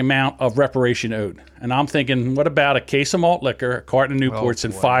qualifying amount of reparation owed. And I'm thinking, what about a case of malt liquor, a carton of Newports,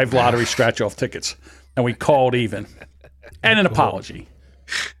 and 5 lottery scratch-off tickets? And we called even. And an apology.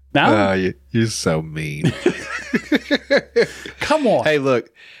 Now, you're so mean. Come on. Hey, look,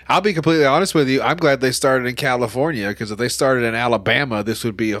 I'll be completely honest with you. I'm glad they started in California, because if they started in Alabama, this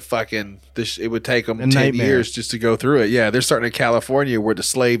would be it would take them 10 years just to go through it. Yeah, they're starting in California where the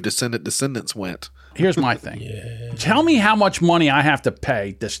slave descendants went. Here's my thing. Tell me how much money I have to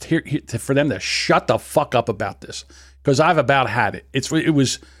pay for them to shut the fuck up about this, because I've about had it. It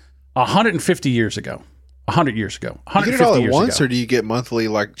was 150 years ago. 100 years ago. 150 you get it all at years once, ago. or do you get monthly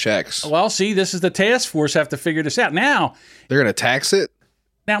checks? Well, see, this is the task force have to figure this out. Now, they're going to tax it?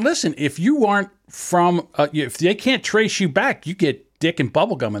 Now, listen, if you aren't from, if they can't trace you back, you get dick and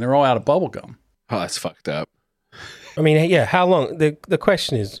bubble gum, and they're all out of bubble gum. Oh, that's fucked up. I mean, yeah, how long? The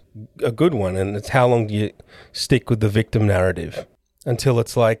question is a good one, and it's how long do you stick with the victim narrative until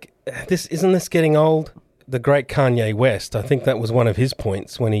it's like, isn't this getting old? The great Kanye West, I think that was one of his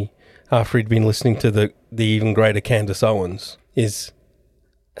points when after he'd been listening to the even greater Candace Owens, is,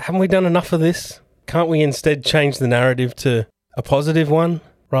 haven't we done enough of this? Can't we instead change the narrative to a positive one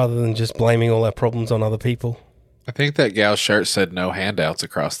rather than just blaming all our problems on other people? I think that gal's shirt said no handouts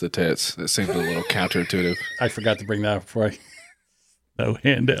across the tits. That seemed a little counterintuitive. I forgot to bring that up before no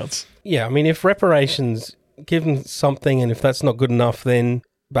handouts. Yeah, I mean, if reparations give them something, and if that's not good enough, then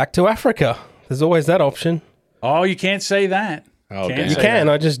back to Africa. There's always that option. Oh, you can't say that. Oh, damn. You can.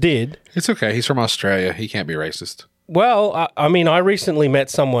 I just did. It's okay. He's from Australia. He can't be racist. Well, I mean, I recently met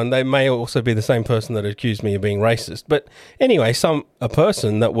someone. They may also be the same person that accused me of being racist. But anyway, a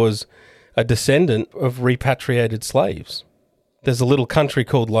person that was a descendant of repatriated slaves. There's a little country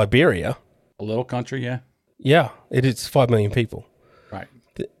called Liberia. A little country, yeah. Yeah, it's 5 million people. Right.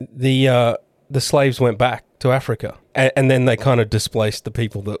 The slaves went back to Africa, and then they kind of displaced the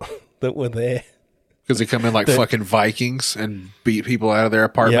people that were there. Because they come in like fucking Vikings and beat people out of their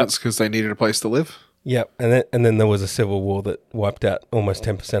apartments because they needed a place to live. Yep, and then there was a civil war that wiped out almost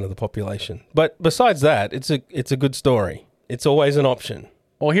 10% of the population. But besides that, it's a good story. It's always an option.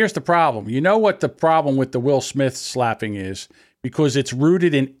 Well, here's the problem. You know what the problem with the Will Smith slapping is? Because it's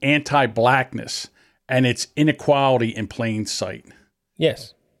rooted in anti-blackness and it's inequality in plain sight.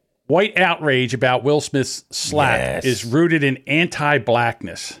 Yes. White outrage about Will Smith's slap is rooted in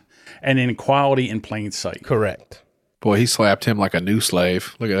anti-blackness and inequality in plain sight. Correct. Boy, he slapped him like a new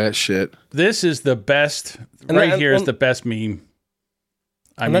slave. Look at that shit. This is the best. Here is the best meme.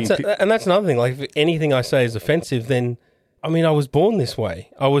 And that's another thing. Like, if anything I say is offensive, then, I mean, I was born this way.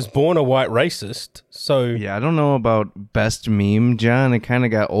 I was born a white racist, so... Yeah, I don't know about best meme, John. It kind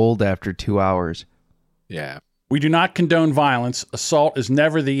of got old after 2 hours. Yeah. We do not condone violence. Assault is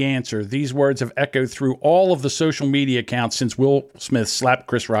never the answer. These words have echoed through all of the social media accounts since Will Smith slapped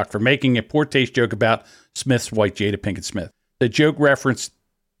Chris Rock for making a poor taste joke about Smith's wife, Jada Pinkett Smith. The joke referenced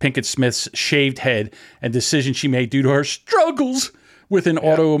Pinkett Smith's shaved head and decision she made due to her struggles with an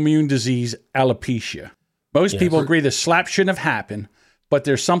autoimmune disease, alopecia. Most people agree the slap shouldn't have happened, but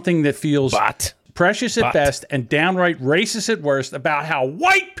there's something that feels precious at best and downright racist at worst about how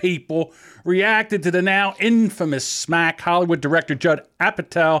white people reacted to the now infamous smack. Hollywood director Judd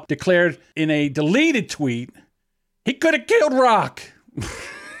Apatow declared in a deleted tweet, he could have killed Rock.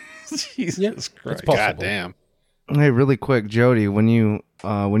 Jesus Christ. possible. God damn. Hey, really quick, Jody, when you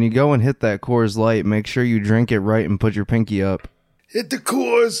go and hit that Coors Light, make sure you drink it right and put your pinky up. Hit the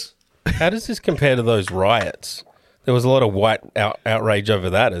Coors. How does this compare to those riots? There was a lot of white outrage over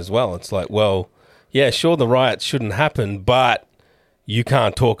that as well. It's like, well, yeah, sure, the riots shouldn't happen, but you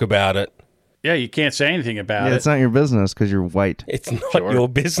can't talk about it. Yeah, you can't say anything about Yeah, it. it's not your business because you're white. It's not your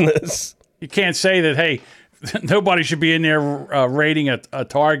business. You can't say that, hey, nobody should be in there raiding a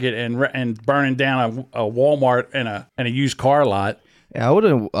Target and burning down a Walmart and a used car lot. Yeah, I would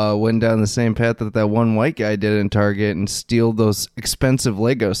have went down the same path that one white guy did in Target and steal those expensive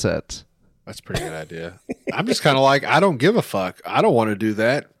Lego sets. That's a pretty good idea. I'm just kind of like, I don't give a fuck. I don't want to do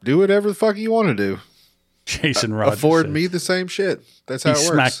that. Do whatever the fuck you want to do. Jason Rogers Afford said. me the same shit. That's how He it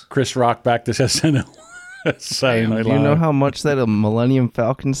works. smacked Chris Rock back to SNL. Saturday Night Do you know Live. how much that a Millennium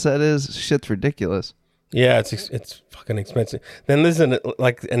Falcon set is? Shit's ridiculous. Yeah, it's fucking expensive. Then there's an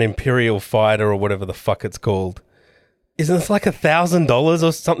Imperial Fighter or whatever the fuck it's called. Isn't this like $1,000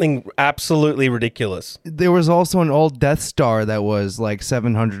 or something absolutely ridiculous? There was also an old Death Star that was like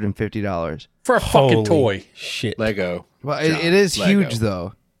 $750. For a fucking Holy toy. shit. Lego. Well, John, it is Lego. huge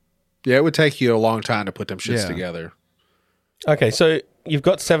though. Yeah, it would take you a long time to put them shits Yeah. together. Okay, so you've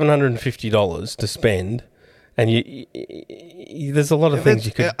got $750 to spend, and there's a lot of things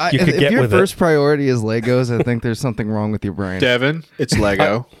you could if get your with first it. priority is Legos, I think there's something wrong with your brain. Devin, it's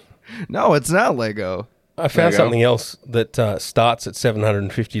Lego. No, it's not Lego. I found Lego. something else that starts at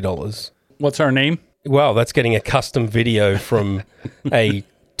 $750. What's her name? Well, that's getting a custom video from a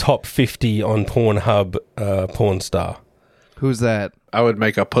top 50 on Pornhub porn star. Who's that? I would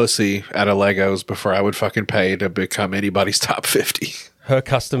make a pussy out of Legos before I would fucking pay to become anybody's top 50. Her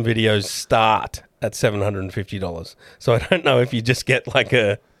custom videos start at $750. So I don't know if you just get like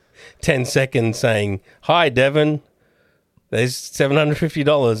a 10-second saying, "Hi, Devin, there's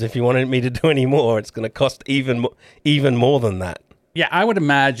 $750. If you wanted me to do any more, it's going to cost even more than that." Yeah, I would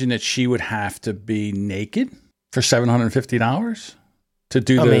imagine that she would have to be naked for $750 to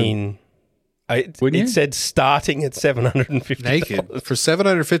do the... I mean, Wouldn't you? it said starting at $750. Naked. For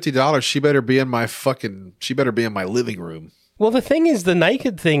 $750, she better be in my living room. Well, the thing is, the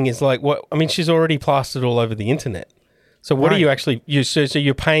naked thing is like what? I mean, she's already plastered all over the internet. So what are you actually? So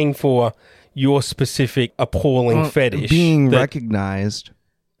you're paying for your specific appalling fetish being recognized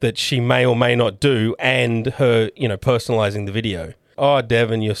that she may or may not do, and her, personalizing the video. Oh,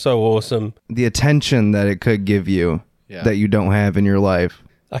 Devin, you're so awesome. the attention that it could give you Yeah. that you don't have in your life.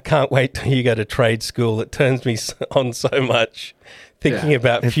 I can't wait till you go to trade school. It turns me on so much thinking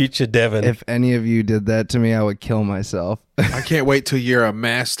about future Devin. If any of you did that to me, I would kill myself. I can't wait till you're a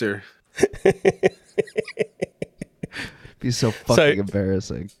master. Be so fucking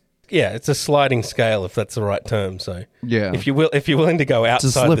embarrassing. Yeah, it's a sliding scale, if that's the right term. So Yeah. if you're willing to go It's a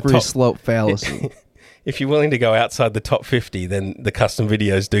outside the slippery top, slope fallacy. if you're willing to go outside the top 50, then the custom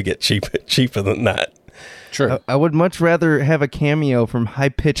videos do get cheaper than that. True. I would much rather have a cameo from High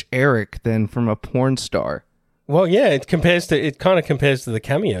Pitch Eric than from a porn star. Well, yeah, it kind of compares to the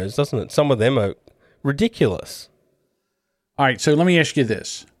cameos, doesn't it? Some of them are ridiculous. All right, so let me ask you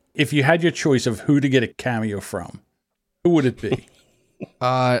this. If you had your choice of who to get a cameo from, who would it be?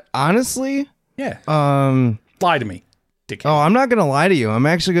 Honestly, Yeah. lie to me, dickhead. Oh, I'm not gonna lie to you. I'm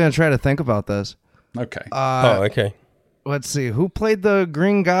actually gonna try to think about this. Okay. Okay. Let's see. Who played the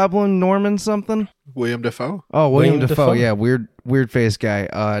Green Goblin? Norman something? William Dafoe. Oh, William William Dafoe. Dafoe. Yeah, weird face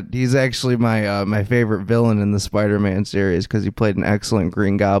guy. He's actually my favorite villain in the Spider-Man series because he played an excellent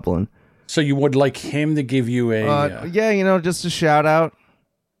Green Goblin. So you would like him to give you a... Yeah, just a shout out.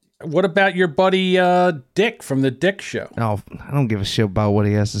 What about your buddy Dick from the Dick Show? Oh, I don't give a shit about what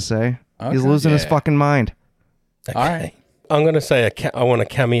he has to say. He's Okay. losing his fucking mind. Okay. All right. I'm going to say I want a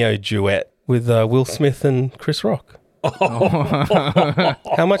cameo duet with Will Smith and Chris Rock.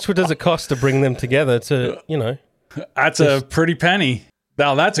 How much does it cost to bring them together to, That's a pretty penny.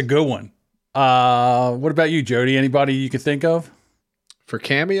 Now, that's a good one. What about you, Jody? Anybody you could think of? For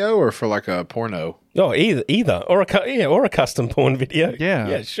cameo or for like a porno? Oh, either. Or a custom porn video. Yeah.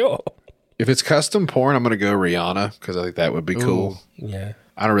 Yeah, sure. If it's custom porn, I'm going to go Rihanna because I think that would be cool. Yeah.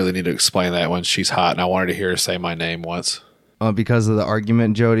 I don't really need to explain that one. She's hot, and I wanted to hear her say my name once. Because of the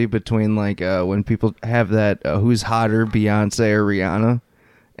argument, Jody, between when people have that who's hotter, Beyonce or Rihanna,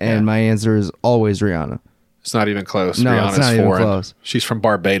 and my answer is always Rihanna. It's not even close. No, Rihanna's it's not even foreign. close. She's from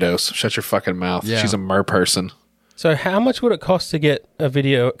Barbados. Shut your fucking mouth. Yeah. She's a mer person. So how much would it cost to get a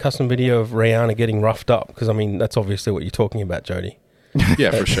custom video of Rihanna getting roughed up? Because, I mean, that's obviously what you're talking about, Jody.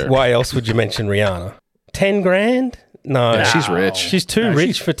 Yeah, for sure. Why else would you mention Rihanna? 10 grand? No. Yeah, she's rich. She's too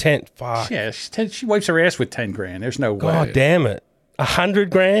rich for 10. Fuck. Yeah, she wipes her ass with 10 grand. There's no way. God damn it.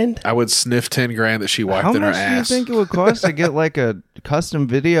 $100,000? I would sniff 10 grand that she wiped How in her much do you ass. think it would cost to get like a custom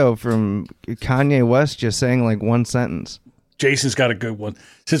video from Kanye West just saying like one sentence? Jason's got a good one.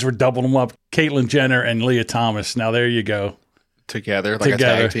 Since we're doubling them up, Caitlyn Jenner and Leah Thomas. Now there you go. Together, like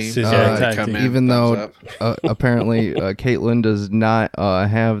Together. a tag team. Yeah, They tag come team. in, Even thumbs though up. apparently Caitlyn does not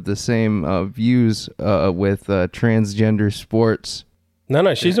have the same views with transgender sports.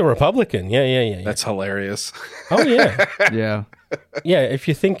 No, she's a Republican. Yeah. That's hilarious. Oh, yeah. Yeah. Yeah, if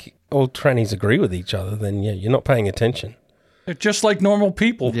you think all trannies agree with each other, then yeah, you're not paying attention. They're just like normal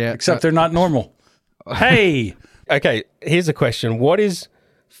people, Yeah. except they're not normal. Hey, Okay, here's a question. What is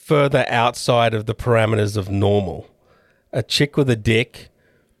further outside of the parameters of normal? A chick with a dick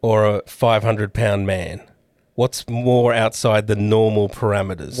or a 500-pound man? What's more outside the normal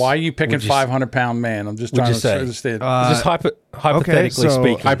parameters? why are you picking Would you- 500-pound man? I'm just would trying you to say? understand. Just hypothetically so-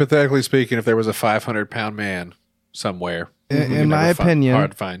 speaking. Hypothetically speaking, if there was a 500-pound man somewhere, In my opinion,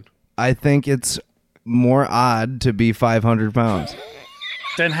 hard to find. I think it's more odd to be 500 pounds.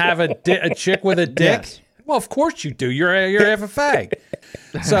 Then have a chick with a dick? Yes. Well, of course you do. You're half a fag.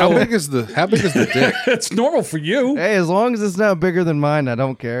 How So big is the dick? it's normal for you. Hey, as long as it's not bigger than mine, I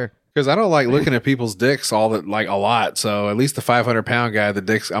don't care. Because I don't like looking at people's dicks a lot. So at least the 500-pound guy, the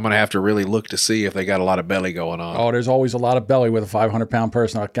dicks, I'm gonna have to really look to see if they got a lot of belly going on. Oh, there's always a lot of belly with a 500-pound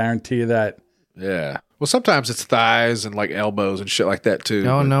person. I'll guarantee you that. Yeah. Well, sometimes it's thighs and like elbows and shit like that too.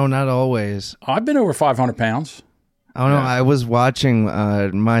 No, but- no, not always. I've been over 500 pounds. I don't know. I was watching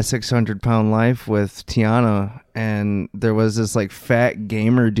My 600-Pound Life with Tiana, and there was this like fat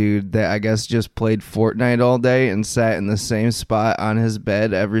gamer dude that I guess just played Fortnite all day and sat in the same spot on his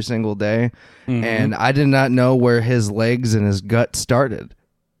bed every single day. And I did not know where his legs and his gut started.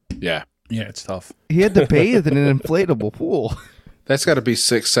 Yeah. Yeah, it's tough. He had to bathe in an inflatable pool. That's got to be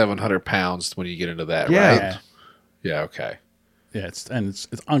 600-700 pounds when you get into that, Yeah. right? Yeah, Yeah. Okay. yeah, it's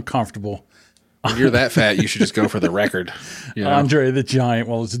uncomfortable. When you're that fat, you should just go for the record. You know? Andre the Giant,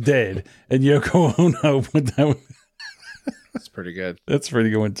 well, it's dead, and Yoko Ono. That's pretty good. That's a pretty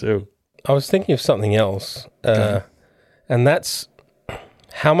good one too. I was thinking of something else, and that's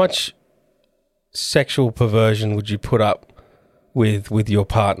how much sexual perversion would you put up with your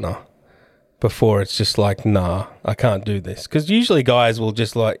partner before it's just like, nah, I can't do this? Because usually guys will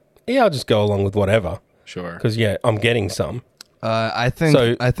just like, yeah, I'll just go along with whatever. Sure. Because yeah, I'm getting some. I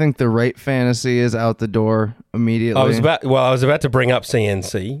think the rape fantasy is out the door immediately. I was about to bring up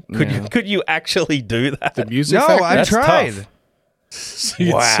CNC. Could you actually do that? The music No, factory? I That's tried. tough.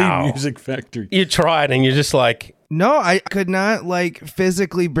 CNC Wow. Music Factory. You tried and you're just like, No, I could not like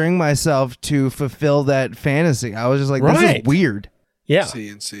physically bring myself to fulfill that fantasy. I was just like, this is Right. weird. yeah,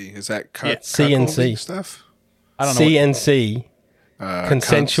 CNC. Is that CNC. stuff? I don't know. CNC,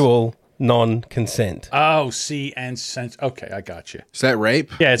 consensual non-consent. Oh, see and sense. Okay, I got you. Is that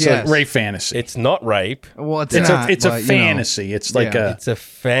rape? Yeah, it's Yes. a rape fantasy. It's not rape. Well, it's It's not. a but, you know. fantasy. It's like Yeah. It's a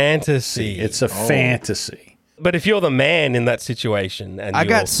fantasy. it's a fantasy. But if you're the man in that situation and I you're,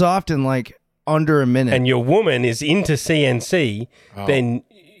 got soft in like under a minute. and your woman is into CNC, then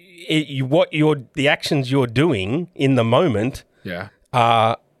the actions you're doing in the moment Yeah.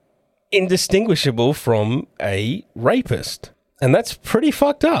 are indistinguishable from a rapist. And that's pretty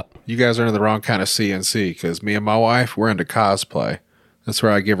fucked up. You guys are into the wrong kind of CNC because me and my wife, we're into cosplay. That's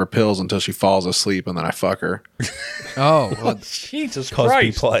where I give her pills until she falls asleep and then I fuck her. oh, well, Jesus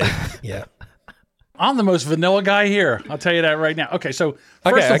Cosby Christ. play. Yeah. I'm the most vanilla guy here. I'll tell you that right now. Okay, so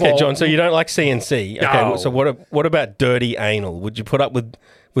first of Okay, all, John. So you don't like CNC. Okay. No. So what about dirty anal? Would you put up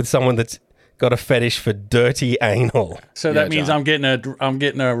with someone that's got a fetish for dirty anal? So that Yeah, means John. I'm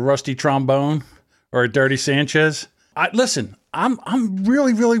getting a rusty trombone or a dirty Sanchez. Listen, I'm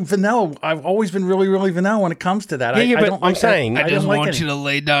really, really vanilla. I've always been really, really vanilla when it comes to that. Yeah, I but don't like I'm saying- that. I don't like to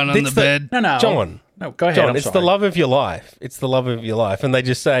lay down on It's the- No, John. No, go ahead. John, I'm it's sorry. the love of your life. It's the love of your life. And they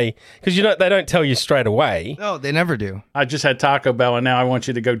just say, because they don't tell you straight away. No, they never do. I just had Taco Bell, and now I want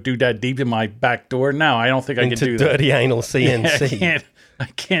you to go do that deep in my back door. No, I don't think I can Into do that. dirty anal CNC. I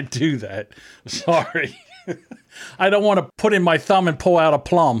can't do that. Sorry. I don't want to put in my thumb and pull out a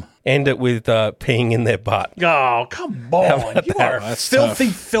plum. End it with peeing in their butt. Oh, come on. You are a That's filthy,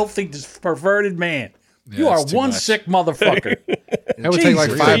 tough. filthy, perverted man. You are that's too one much. sick motherfucker. That would take like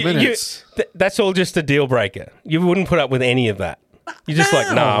Jesus. 5 You- minutes. That's all just a deal breaker. You wouldn't put up with any of that. You're just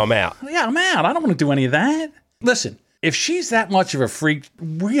like, no, I'm out. Yeah, I'm out. I don't want to do any of that. Listen, if she's that much of a freak,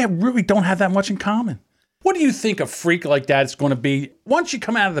 we really don't have that much in common. What do you think a freak like that is going to be? Once you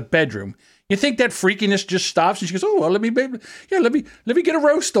come out of the bedroom, You think that freakiness just stops and she goes, "Oh, well, let me get a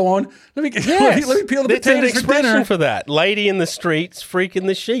roast on. Let me peel the There's an potatoes for expression dinner." for that. Lady in the streets, freak in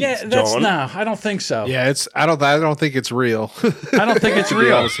the sheets. Yeah, that's John. no, I don't think so. Yeah, I don't think it's real. I don't think it's To be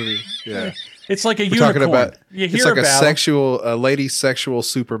real. honest with you. Yeah. It's like a We're unicorn. talking about You it's hear like about a lady sexual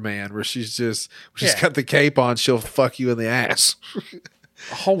Superman where she's Yeah. got the cape on, she'll fuck you in the ass.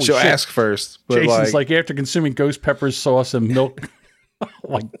 holy She'll shit. ask first. But Jason's like after consuming ghost pepper sauce and milk. Oh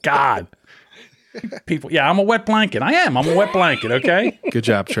my God. People, yeah, I'm a wet blanket. I'm a wet blanket, okay? good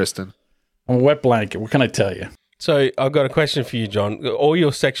job, Tristan. I'm a wet blanket. What can I tell you? So I've got a question for you, John. All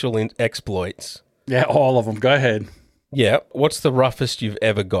your sexual exploits. Yeah, all of them. Go ahead. Yeah. What's the roughest you've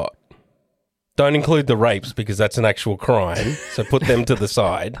ever got? Don't include the rapes because that's an actual crime. So put them to the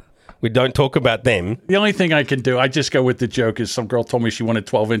side. We don't talk about them. The only thing I can do, I just go with the joke, is some girl told me she wanted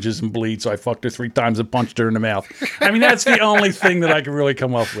 12 inches and bleed, so I fucked her 3 times and punched her in the mouth. I mean, that's the only thing that I can really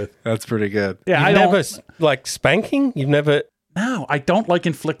come up with. That's pretty good. Yeah, You've I don't. never, like, spanking? You've never No, I don't like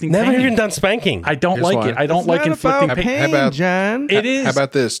inflicting never pain. even done spanking? I don't Here's like why. it. I don't It's like not inflicting about pain. pain, How about- John. It is. How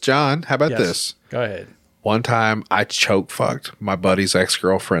about this, John? How about Yes. this? Go ahead. One time I choke fucked my buddy's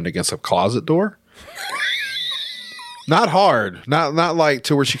ex-girlfriend against a closet door. Not hard. Not like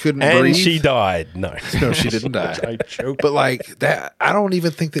to where she couldn't and breathe. she died. No. No, she didn't die. I choked. But like that, I don't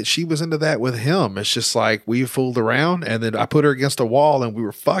even think that she was into that with him. It's just like we fooled around, and then I put her against a wall, and we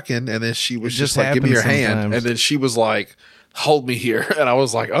were fucking, and then she was just just like, "Give me your happens hand," sometimes. and then she was like, "Hold me here," and I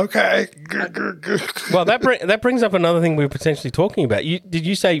was like, "Okay." Well, that brings up another thing we were potentially talking about. Did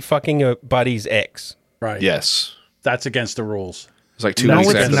you say fucking a buddy's ex? Right. Yes, That's against the rules. it was like 2 No, weeks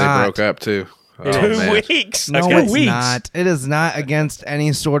it's after not. they broke up too. Oh, 2 man. weeks. No, Okay. it's weeks. not. It is not against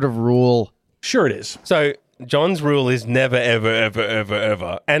any sort of rule. Sure it is. So John's rule is never, ever, ever, ever,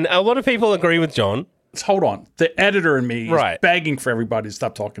 ever. And a lot of people agree with John. Let's hold on. The editor and me is Right. begging for everybody to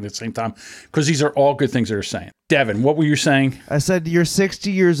stop talking at the same time because these are all good things they're saying. Devin, what were you saying? I said, you're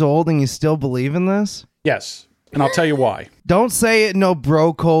 60 years old and you still believe in this? Yes. And I'll tell you why. Don't say it no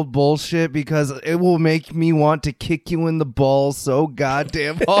bro code bullshit because it will make me want to kick you in the balls so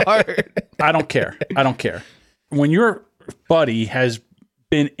goddamn hard. I don't care. I don't care. When your buddy has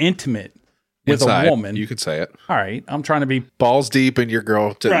been intimate with Inside, a woman, you could say it. all right, I'm trying to be Balls deep in your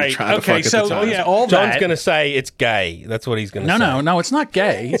girl to right. trying to Okay, fuck so at the time. yeah, all John's that. going to say it's gay. That's what he's going to say. No, it's not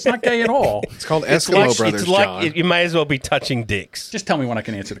gay. It's not gay at all. It's called Eskimo Brothers, It's like John. you may as well be touching dicks. Just tell me when I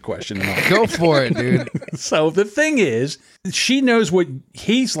can answer the question. And I'll- Go for it, dude. So the thing is, she knows what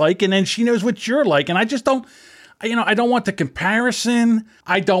he's like, and then she knows what you're like, and I just don't. I don't want the comparison.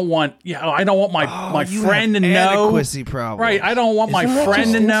 I don't want my You friend have to know. adequacy problems. Right. I don't want my Isn't that friend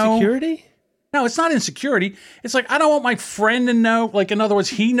just to know. insecurity? No, it's not insecurity. It's like I don't want my friend to know. Like, in other words,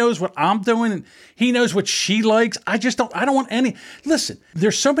 he knows what I'm doing and he knows what she likes. I don't want any. Listen,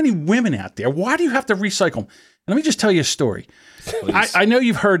 there's so many women out there. Why do you have to recycle them? Let me just tell you a story. I know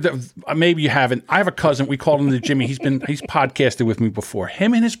you've heard that. Maybe you haven't. I have a cousin. We called him the Jimmy. He's podcasted with me before.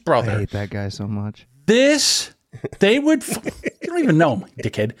 Him and his I brother. hate that guy so much. They would. You don't even know him,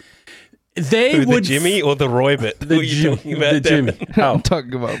 dickhead. They Who, would. the Jimmy or the Roybert? The Who are you talking about? The Jimmy. Oh, I'm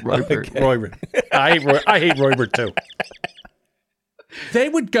talking about Robert. Roybert. I hate Roybert too. They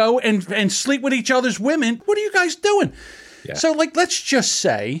would go and sleep with each other's women. What are you guys doing? Yeah. So, like, let's just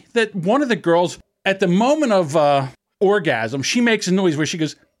say that one of the girls, at the moment of orgasm, she makes a noise where she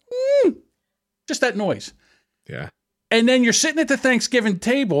goes, just that noise. Yeah. And then you're sitting at the Thanksgiving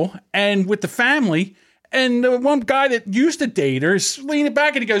table and with the family, and the one guy that used to date her is leaning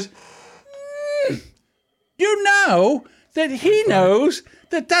back and he goes, you know that he knows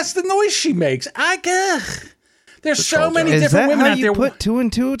that that's the noise she makes. There's so many Is different that women how out you there. put 2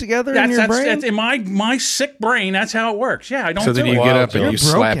 and 2 together in your brain? That's in my sick brain. That's how it works. Yeah, I don't So then do you it. get up and You're you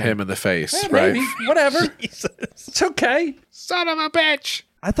slap broken. him in the face, Yeah, right? maybe, whatever. It's okay, Son of a bitch.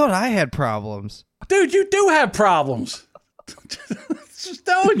 I thought I had problems. dude. You do have problems. Just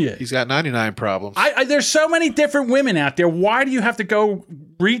telling you. He's got 99 problems. There's so many different women out there. Why do you have to go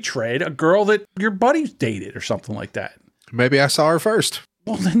retread a girl that your buddies dated or something like that? Maybe I saw her first.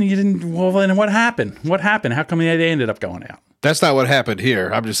 Well, then you didn't. Well, then what happened? What happened? How come they ended up going out? That's not what happened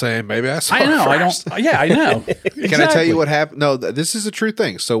here. I'm just saying maybe I saw I know. her I first. don't. Yeah, I know. Can I tell you what happened? No, this is a true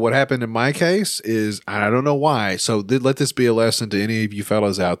thing. So what happened in my case is, and I don't know why. So let this be a lesson to any of you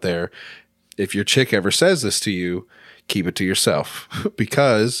fellas out there. If your chick ever says this to you, keep it to yourself.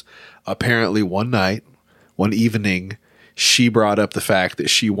 Because apparently one evening, she brought up the fact that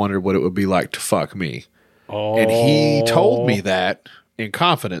she wondered what it would be like to fuck me. Oh. And he told me that in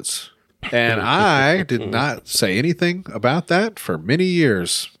confidence. And I did not say anything about that for many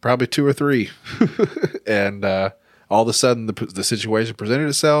years, probably 2 or 3. And all of a sudden the situation presented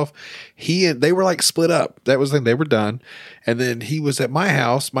itself. They were like split up. That was the thing. They were done. And then he was at my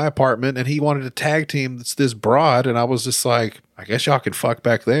house, my apartment, and he wanted to tag team this broad. And I was just like, I guess y'all can fuck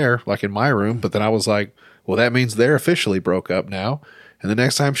back there, like in my room. But then I was like, well, that means they're officially broke up now. And the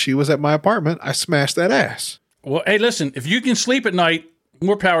next time she was at my apartment, I smashed that ass. Well, hey, listen, if you can sleep at night,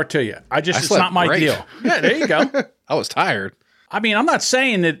 more power to you. It's not my deal. Yeah, there you go. I was tired. I mean, I'm not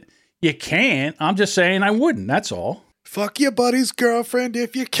saying that you can't. I'm just saying I wouldn't. That's all. Fuck your buddy's girlfriend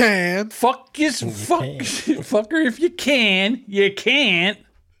if you can. Fuck her if you can. You can't.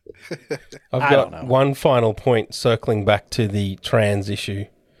 I've got one final point circling back to the trans issue.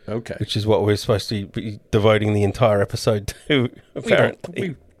 Okay. Which is what we're supposed to be devoting the entire episode to,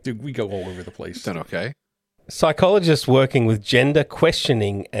 apparently. We go all over the place. Done okay. Psychologists working with gender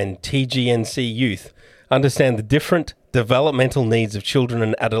questioning and TGNC youth understand the different developmental needs of children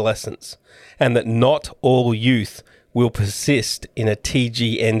and adolescents, and that not all youth will persist in a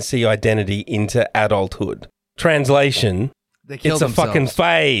TGNC identity into adulthood. Translation, it's a fucking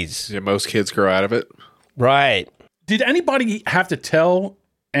phase. Yeah, most kids grow out of it. Right. Did anybody have to tell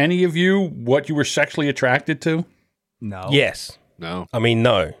any of you what you were sexually attracted to? No. Yes. No. I mean,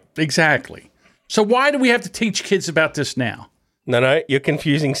 no. Exactly. So why do we have to teach kids about this now? No, you're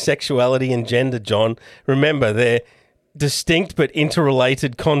confusing sexuality and gender, John. Remember, they're distinct but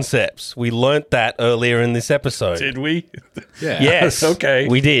interrelated concepts. We learnt that earlier in this episode. Did we? Yeah. Yes. Okay.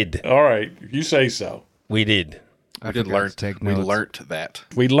 We did. All right. You say so. We did. We learnt that. We learnt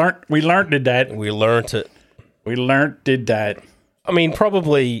did that. We learnt it. We learnt did that. I mean,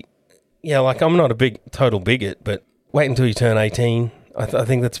 probably, yeah, like I'm not a big total bigot, but wait until you turn 18. I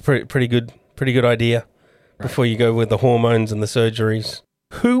think that's a pretty good idea before you go with the hormones and the surgeries.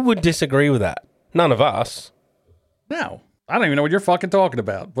 Who would disagree with that? None of us. No. I don't even know what you're fucking talking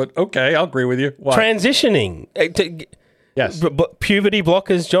about, but okay, I'll agree with you. What? Transitioning. Yes. Puberty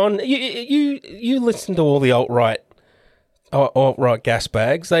blockers, John. You listen to all the alt-right gas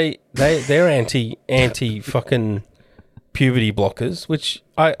bags. They're anti fucking puberty blockers, which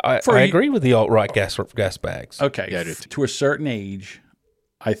I agree with the alt-right gas bags. Okay. Yeah, to a certain age,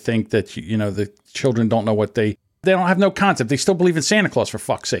 I think that the children don't know what they don't have no concept. They still believe in Santa Claus, for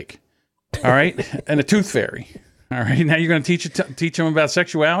fuck's sake. All right, and a tooth fairy. All right, now you're going to teach them about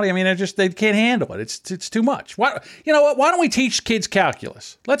sexuality. I mean, they can't handle it. It's too much. Why don't we teach kids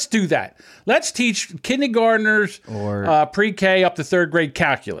calculus? Let's do that. Let's teach kindergartners or pre-K up to third grade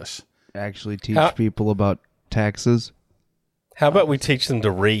calculus. Actually, teach people about taxes. How about we teach them to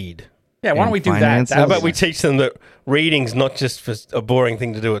read? Yeah, why don't we do finances? that? How about we teach them that reading's not just for a boring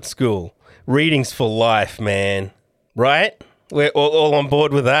thing to do at school. Reading's for life, man. Right? We're all on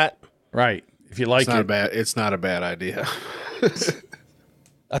board with that? Right. If you like it's not a bad idea.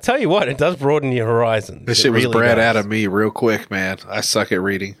 I tell you what, it does broaden your horizons. This shit was bred out of me real quick, man. I suck at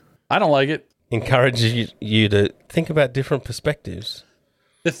reading. I don't like it. Encourages you to think about different perspectives.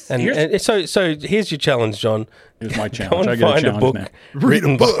 So here's your challenge, John. Here's my Go challenge. and find a book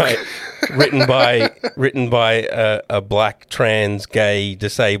written by a black, trans, gay,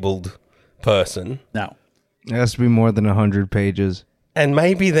 disabled person. No. It has to be more than 100 pages. And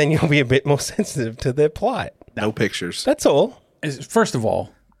maybe then you'll be a bit more sensitive to their plight. No pictures. That's all. First of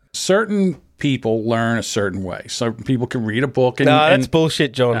all, certain people learn a certain way. Certain people can read a book. That's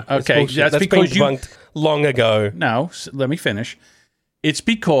bullshit, John. Okay, that's because been debunked long ago. No, let me finish. It's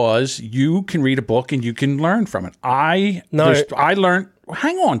because you can read a book and you can learn from it. I learned.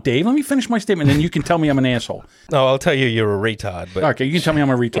 Hang on, Dave. Let me finish my statement, and then you can tell me I'm an asshole. No, I'll tell you you're a retard. But okay, you can tell me I'm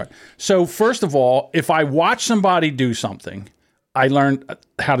a retard. So first of all, if I watch somebody do something, I learned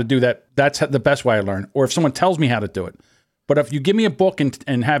how to do that. That's the best way I learn. Or if someone tells me how to do it. But if you give me a book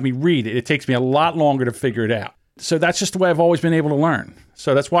and have me read it, it takes me a lot longer to figure it out. So that's just the way I've always been able to learn.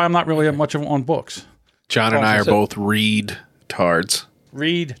 So that's why I'm not really much on books. John and I are both read-tards.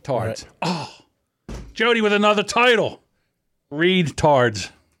 Read-tards. Right. Oh, Jody with another title. Read-tards.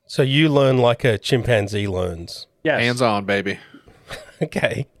 So you learn like a chimpanzee learns. Yes. Hands on, baby.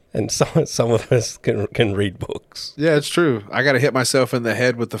 Okay. And some of us can read books. Yeah, it's true. I got to hit myself in the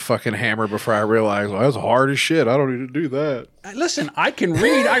head with the fucking hammer before I realize, well, that's hard as shit. I don't need to do that. Listen, I can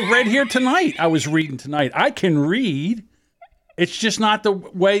read. I read here tonight. I was reading tonight. I can read. It's just not the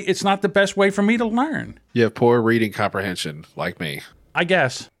way. It's not the best way for me to learn. You have poor reading comprehension, like me. I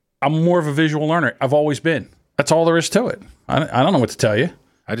guess. I'm more of a visual learner. I've always been. That's all there is to it. I don't know what to tell you.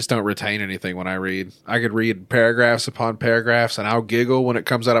 I just don't retain anything when I read. I could read paragraphs upon paragraphs, and I'll giggle when it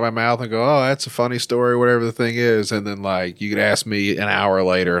comes out of my mouth and go, oh, that's a funny story, whatever the thing is. And then, like, you could ask me an hour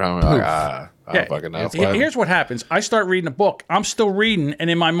later, and I'm like, I don't fucking know. Here's what happens. I start reading a book. I'm still reading, and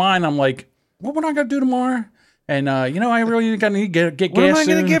in my mind, I'm like, what am I going to do tomorrow? And I really got to get gas. What am I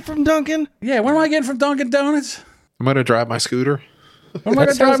going soon. to get from Duncan? Yeah, what am I getting from Dunkin' Donuts? I'm going to drive my scooter. What am I going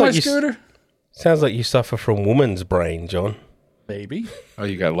to drive my like you scooter? Sounds like you suffer from woman's brain, John. Baby. Oh,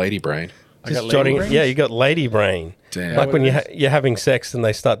 you got lady brain. I got Jotting, lady brains? yeah, you got lady brain. Damn. Like when you're having sex and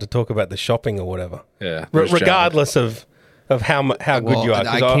they start to talk about the shopping or whatever. Yeah. Regardless of how good you are. 'Cause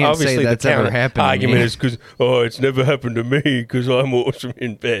I can't obviously say that's the ever counter happened to argument me. is because, it's never happened to me because I'm awesome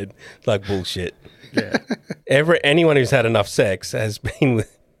in bed. Like bullshit. Yeah. Anyone who's had enough sex has been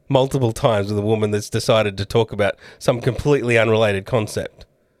with multiple times with a woman that's decided to talk about some completely unrelated concept.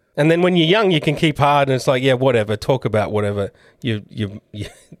 And then when you're young, you can keep hard and it's like, yeah, whatever, talk about whatever, you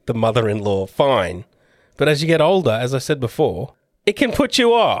the mother-in-law, fine. But as you get older, as I said before, it can put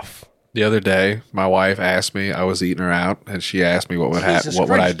you off. The other day, my wife asked me, I was eating her out, and she asked me what would happen, what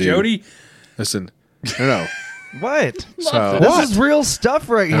would I do? Jody, Listen, no. What? So This is real stuff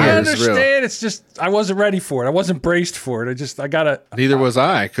right here. I Yeah, it's real. understand. It's just I wasn't ready for it. I wasn't braced for it. I got to. Neither was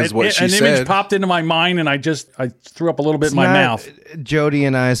I, because what she an said. image popped into my mind, and I threw up a little bit It's in my not mouth. Jody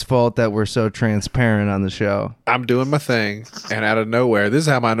and I's fault that we're so transparent on the show. I'm doing my thing, and out of nowhere, this is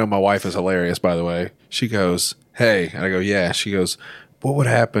how I know my wife is hilarious, by the way. She goes, hey, and I go, yeah. She goes, what would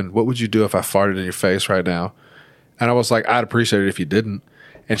happen? What would you do if I farted in your face right now? And I was like, I'd appreciate it if you didn't.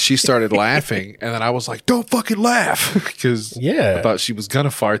 And she started laughing, and then I was like, don't fucking laugh, because I thought she was going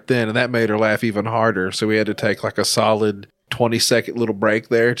to fart then, and that made her laugh even harder. So we had to take like a solid 20-second little break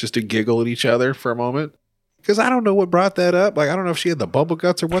there just to giggle at each other for a moment. Because I don't know what brought that up. Like, I don't know if she had the bubble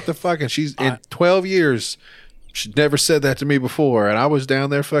guts or what the fuck. And she's in 12 years, she'd never said that to me before. And I was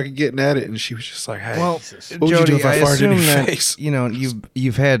down there fucking getting at it. And she was just like, hey, Well, what would you do Jody, if I I farted in assume your that face?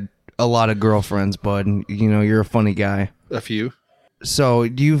 you've had a lot of girlfriends, bud, and you're a funny guy. A few. So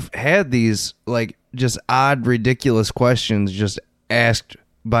you've had these like just odd, ridiculous questions just asked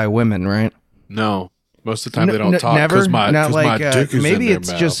by women, right? No. Most of the time they don't talk never. because my dick is maybe in their it's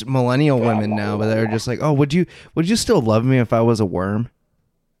mouth. just millennial women now, but they're just like, oh, would you still love me if I was a worm?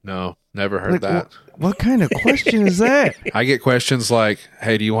 No, never heard Like, that. what kind of question is that? I get questions like,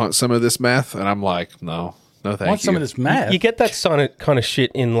 hey, do you want some of this meth? And I'm like, no, thank you. Want some of this math? You get that kind of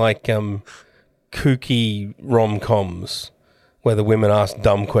shit in like kooky rom-coms where the women ask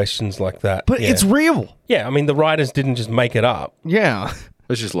dumb questions like that. But it's real. Yeah, I mean, the writers didn't just make it up. Yeah.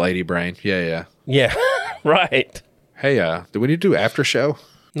 It's just lady brain. Yeah. Yeah, right. Hey, do we need to do after show?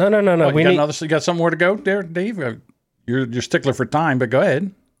 No. You got somewhere to go there, Dave? You're stickler for time, but go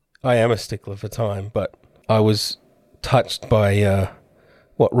ahead. I am a stickler for time, but I was touched by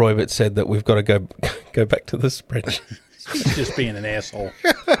what Roybert said that we've got to go back to the spreadsheet. He's just being an asshole.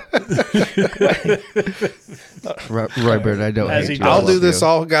 Robert, I don't As hate he you. does. I'll do love this you.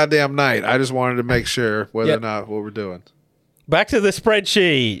 all goddamn night. I just wanted to make sure whether Yep. or not what we're doing. Back to the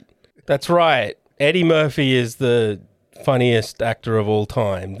spreadsheet. That's right. Eddie Murphy is the funniest actor of all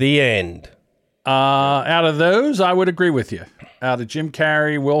time. The end. Out of those, I would agree with you. Out of Jim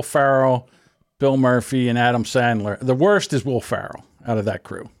Carrey, Will Ferrell, Bill Murphy, and Adam Sandler, the worst is Will Ferrell out of that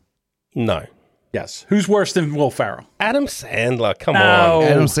crew. No. Yes. Who's worse than Will Ferrell? Adam Sandler, come No. on.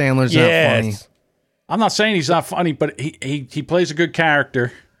 Adam Sandler's not funny. Yes. I'm not saying he's not funny, but he plays a good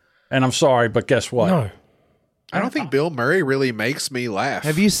character. And I'm sorry, but guess what? No. I don't think Bill Murray really makes me laugh.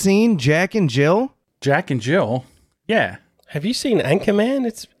 Have you seen Jack and Jill? Jack and Jill. Yeah. Have you seen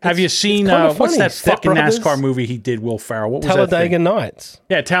Anchorman? Have you seen kinda what's funny. that Step fucking Brothers? NASCAR movie he did? Will Ferrell. What was that Talladega thing? Nights.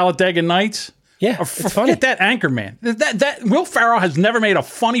 Yeah, Talladega Nights. Yeah, Or it's forget funny. that Anchorman. That Will Ferrell has never made a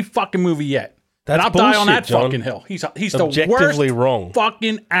funny fucking movie yet. That's and I'll die on bullshit, that John. fucking hill. He's the Objectively worst wrong.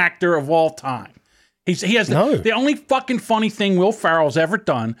 fucking actor of all time. He has No. the only fucking funny thing Will Ferrell's ever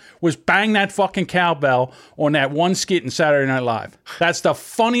done was bang that fucking cowbell on that one skit in Saturday Night Live. That's the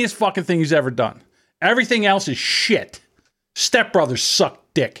funniest fucking thing he's ever done. Everything else is shit. Step Brothers suck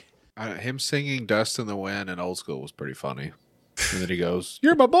dick. Him singing Dust in the Wind in Old School was pretty funny. And then he goes,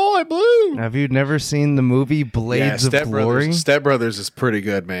 "You're my boy, Blue." Have you never seen the movie Blades of Glory? Step Brothers is pretty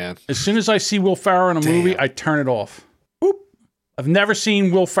good, man. As soon as I see Will Ferrell in a movie, I turn it off. Boop. I've never seen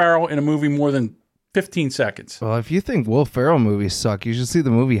Will Ferrell in a movie more than 15 seconds. Well, if you think Will Ferrell movies suck, you should see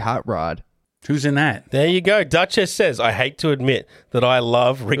the movie Hot Rod. Who's in that? There you go. Duchess says, I hate to admit that I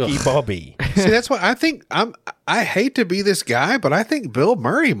love Ricky Bobby. See, that's what I think. I hate to be this guy, but I think Bill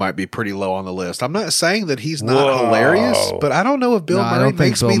Murray might be pretty low on the list. I'm not saying that he's not Whoa. hilarious, but I don't know if Bill No, I Murray don't think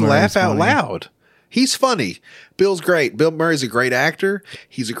makes Bill me Murray's laugh out funny. loud. He's funny. Bill's great. Bill Murray's a great actor.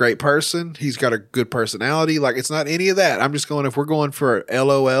 He's a great person. He's got a good personality. Like, it's not any of that. I'm just going, if we're going for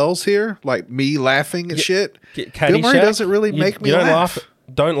LOLs here, like me laughing at shit, Bill Murray doesn't really make me laugh.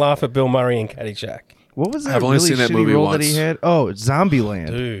 Don't laugh at Bill Murray in Caddyshack. What was that I've only really seen that shitty movie role once. that he had? Oh, Zombieland.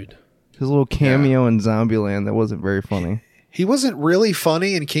 Dude. His little cameo in Zombieland, that wasn't very funny. He wasn't really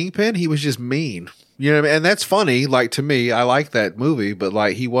funny in Kingpin. He was just mean. You know what I mean? And that's funny. Like, to me, I like that movie, but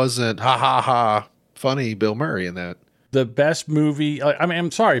like, he wasn't ha ha ha funny Bill Murray in that. The best movie, I mean, I'm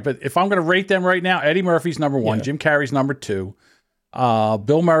sorry, but if I'm going to rate them right now, Eddie Murphy's number 1, Jim Carrey's number 2,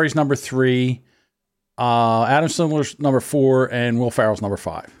 Bill Murray's number 3, Adam Sandler's number 4, and Will Ferrell's number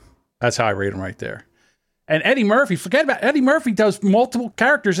 5. That's how I rate them right there. And Eddie Murphy, forget about Eddie Murphy does multiple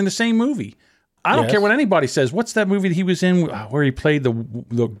characters in the same movie. I don't care what anybody says. What's that movie that he was in where he played the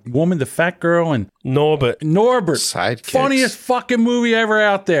woman, the fat girl, and Norbert. Sidekicks. Funniest fucking movie ever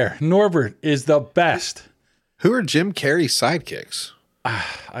out there. Norbert is the best. Who are Jim Carrey's sidekicks?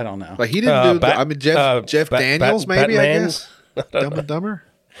 I don't know. Like, he didn't do. Jeff Daniels, maybe. Batman? I guess. Dumb and Dumber.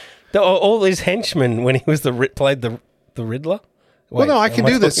 All his henchmen when he was played the Riddler. Well, no, I can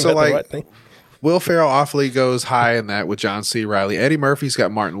do this. So, like, right Will Ferrell awfully goes high in that with John C. Reilly. Eddie Murphy's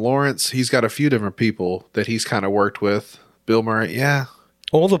got Martin Lawrence. He's got a few different people that he's kind of worked with. Bill Murray, yeah.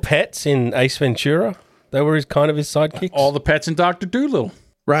 All the pets in Ace Ventura, they were his sidekicks. All the pets in Dr. Dolittle.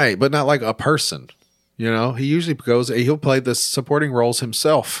 Right, but not like a person. You know, he usually he'll play the supporting roles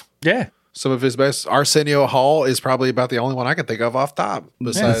himself. Yeah. Some of his best. Arsenio Hall is probably about the only one I can think of off top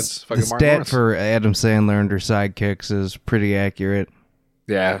besides fucking the Martin stat Lawrence. for Adam Sandler under sidekicks is pretty accurate.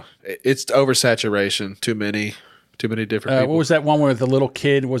 Yeah, it's oversaturation. Too many different people. What was that one where the little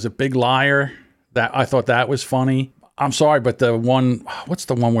kid was a big liar? That I thought that was funny. I'm sorry, but what's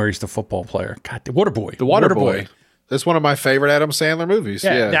the one where he's the football player? God, the Waterboy. The Waterboy. That's one of my favorite Adam Sandler movies.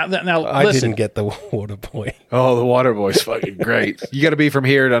 Yeah. Now I listen. didn't get the Waterboy. Oh, the Waterboy's fucking great. You got to be from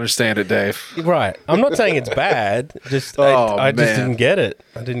here to understand it, Dave. Right. I'm not saying it's bad. Just I just didn't get it.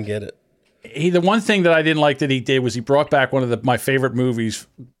 I didn't get it. The one thing that I didn't like that he did was he brought back one of my favorite movies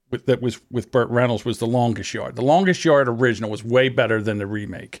that was with Burt Reynolds was The Longest Yard. The Longest Yard original was way better than the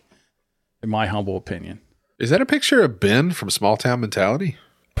remake, in my humble opinion. Is that a picture of Ben from Small Town Mentality?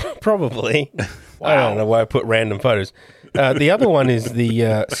 Probably. I don't know why I put random photos. The other one is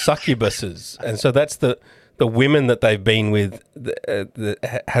the succubuses, and so that's the women that they've been with.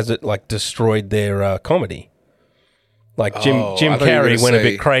 Has it like destroyed their comedy? Like Jim Carrey went a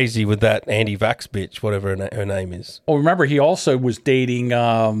bit crazy with that anti-vax bitch, whatever her name is. Oh, remember he also was dating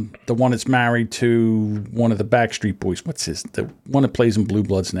the one that's married to one of the Backstreet Boys. What's the one that plays in Blue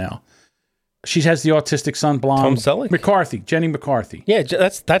Bloods now? She has the autistic son, blonde. Tom Selleck? McCarthy, Jenny McCarthy. Yeah,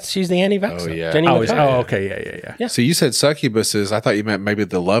 that's she's the anti-vaxxer. Oh, yeah. Jenny McCarthy. Okay, yeah. So you said succubuses. I thought you meant maybe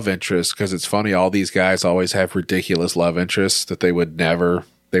the love interest, because it's funny. All these guys always have ridiculous love interests that they would never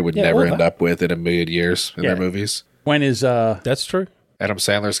end up with in a million years in their movies. When is That's true. Adam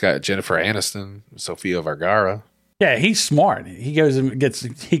Sandler's got Jennifer Aniston, Sofia Vergara. Yeah, he's smart. He goes and gets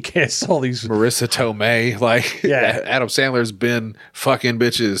all these Marissa Tomei. Like, Yeah. Adam Sandler's been fucking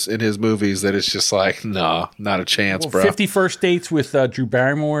bitches in his movies that it's just like, nah, not a chance, bro. 50 First Dates with Drew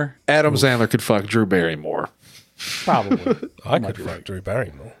Barrymore. Adam Sandler could fuck Drew Barrymore. Probably. I could fuck Drew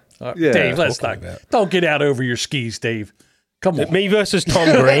Barrymore. Yeah. Dave, let's talking not. about. Don't get out over your skis, Dave. Come on. Me versus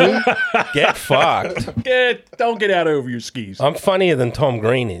Tom Green? Get fucked. Don't get out over your skis. I'm funnier than Tom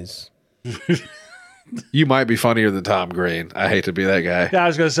Green is. You might be funnier than Tom Green. I hate to be that guy. Yeah, I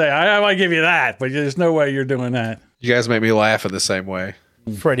was going to say, I might give you that, but there's no way you're doing that. You guys make me laugh in the same way.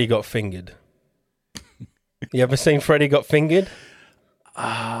 Freddie Got Fingered. You ever seen Freddie Got Fingered?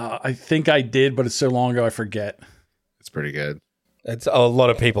 I think I did, but it's so long ago I forget. It's pretty good. It's a lot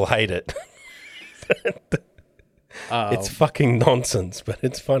of people hate it. It's fucking nonsense, but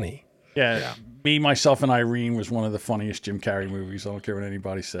it's funny. Yeah. Me, Myself, and Irene was one of the funniest Jim Carrey movies. I don't care what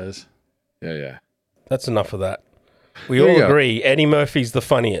anybody says. Yeah. That's enough of that. We There you all go. agree Eddie Murphy's the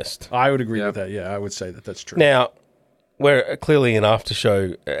funniest. I would agree with that. Yeah, I would say that that's true. Now, we're clearly an after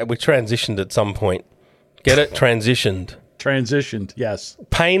show. We transitioned at some point. Get it? Transitioned. Transitioned, yes.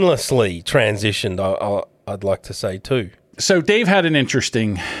 Painlessly transitioned, I'd like to say, too. So Dave had an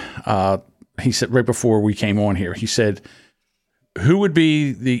interesting, he said right before we came on here, he said, who would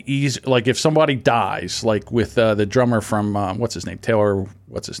be the easy, like if somebody dies, like with the drummer from, what's his name?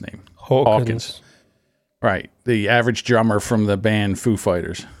 Hawkins. Right. The average drummer from the band Foo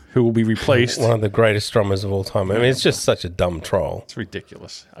Fighters, who will be replaced. One of the greatest drummers of all time. I mean, it's just such a dumb troll. It's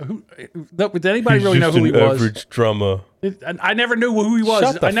ridiculous. Did anybody really know who he was? Average drummer. I never knew who he was.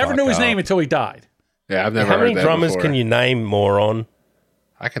 Shut the I never knew his fuck name up. until he died. Yeah, I've never How heard many that drummers before. can you name, moron?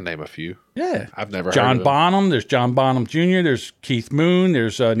 I can name a few. Yeah. I've never John heard of him. Bonham. There's John Bonham Jr. There's Keith Moon.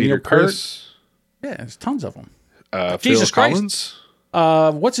 There's Neil Peter Peart. Chris. Yeah, there's tons of them. Phil Jesus Christ. Collins.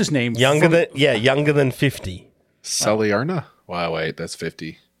 What's his name? Younger than 50. Sully Erna. Wow, wait, that's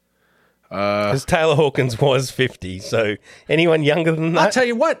 50. Because Taylor Hawkins was 50. So anyone younger than that? I'll tell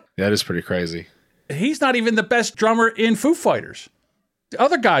you what, That is pretty crazy. he's not even the best drummer in Foo Fighters. The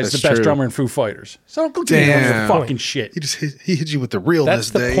other guy's That's the best true. drummer in Foo Fighters. So don't give me Damn. the fucking shit. He hit you with the realness,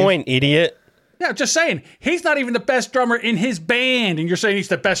 That's the Dave. point, idiot. Yeah, just saying. He's not even the best drummer in his band, and you're saying he's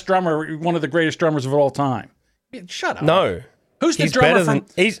the best drummer, one of the greatest drummers of all time. Yeah, shut up. No. Who's the He's drummer better from than...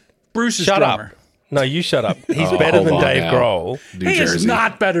 He's... Bruce's Shut drummer? up. No, you shut up. He's Oh, better hold than on Dave now. Grohl. New He Jersey. is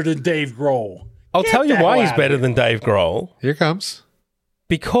not better than Dave Grohl. I'll Get tell you the why hell he's out better of than Dave Grohl. Here comes.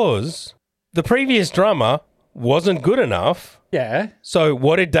 Because the previous drummer wasn't good enough. Yeah. So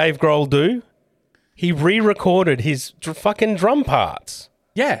what did Dave Grohl do? He re-recorded his fucking drum parts.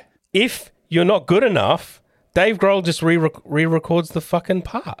 Yeah. If you're not good enough, Dave Grohl just re-records the fucking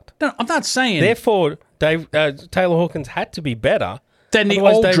part. No, I'm not saying Therefore, Taylor Hawkins had to be better than the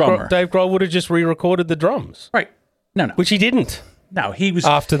Otherwise, old Dave drummer. Dave Grohl would have just re-recorded the drums, Right. No. which he didn't. No, he was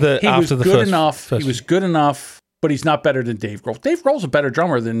After the- he was after the good first- enough. first- He was good enough, but he's not better than Dave Grohl. Dave Grohl's a better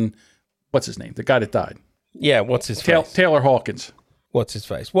drummer than what's his name? The guy that died. Yeah, what's his face? Taylor Hawkins. What's his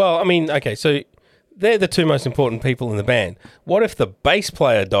face? Well, I mean, okay, so they're the two most important people in the band. What if the bass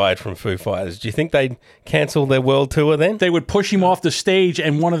player died from Foo Fighters? Do you think they'd cancel their world tour then? They would push him off the stage,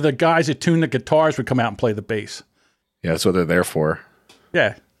 and one of the guys that tuned the guitars would come out and play the bass. Yeah, that's what they're there for.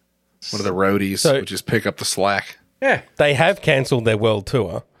 Yeah. One of the roadies So- would just pick up the slack. Yeah. They have cancelled their world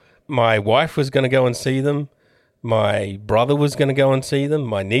tour. My wife was going to go and see them. My brother was going to go and see them.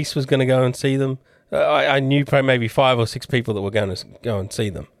 My niece was going to go and see them. I knew probably maybe 5 or 6 people that were going to go and see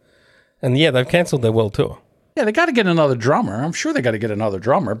them. And yeah, they've cancelled their world tour. Yeah, they got to get another drummer. I'm sure they got to get another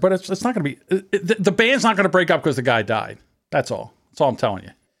drummer, but it's not going to be the band's not going to break up because the guy died. That's all. That's all I'm telling you.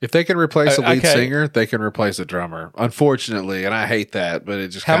 If they can replace the lead okay. singer, they can replace the drummer. Unfortunately, and I hate that, but it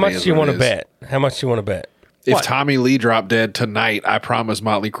just How kinda much is do you what want it to is. bet? How much do you want to bet? If What? Tommy Lee dropped dead tonight, I promise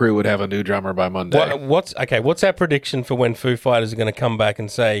Motley Crue would have a new drummer by Monday. What's our prediction for when Foo Fighters are going to come back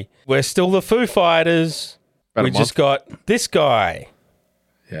and say, we're still the Foo Fighters. About a We just got this guy.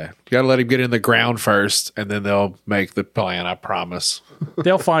 Yeah, you got to let him get in the ground first, and then they'll make the plan. I promise.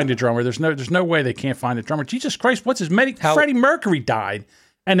 They'll find a drummer. There's no way they can't find a drummer. Jesus Christ, what's his Freddie Mercury died,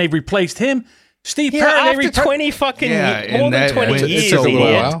 and they replaced him. Steve Yeah, Perry. They after 20 fucking Yeah, more and than that- 20 it years. took a little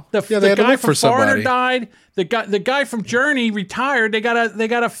idiot. while. The, Yeah, the they had to guy look from for Florida somebody. died. The guy from Journey retired. They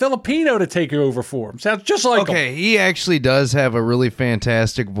got a Filipino to take over for him. Sounds just like him. Okay, he actually does have a really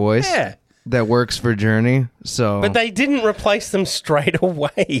fantastic voice Yeah. that works for Journey. So, But they didn't replace them straight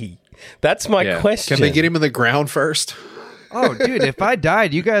away. That's my Yeah. question. Can they get him in the ground first? oh, dude, if I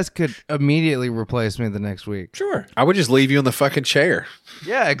died, you guys could immediately replace me the next week. Sure. I would just leave you in the fucking chair.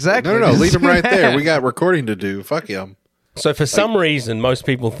 Yeah, exactly. No, Just leave him do right there. that. We got recording to do. Fuck him. So for some reason, most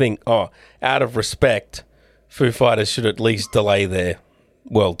people think, out of respect, Foo Fighters should at least delay their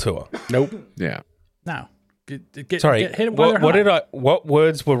world tour. Nope. Yeah. No. Sorry, hit it where what they're did hot. what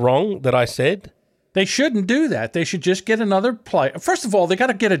words were wrong that I said? They shouldn't do that. They should just get another play. First of all, they got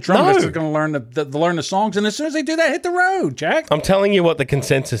to get a drummer No. that's going to learn the songs, and as soon as they do that, hit the road, Jack. I'm telling you what the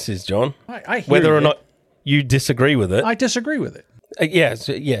consensus is, John. I hear Whether you. or not you disagree with it. I disagree with it.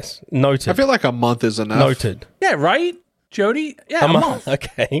 Yes, noted. I feel like a month is enough. Noted. Yeah, right, Jody. Yeah, a month.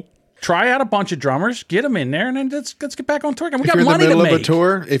 Okay. Try out a bunch of drummers, get them in there, and then let's get back on tour. And we If got you're in the money to middle of a make.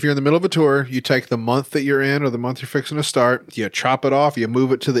 tour, you take the month that you're in or the month you're fixing to start, you chop it off, you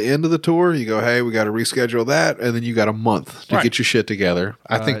move it to the end of the tour, you go, hey, we got to reschedule that, and then you got a month to Right. get your shit together.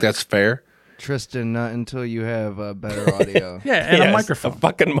 I think that's fair. Tristan, not until you have better audio. Yeah, and Yes, a microphone. A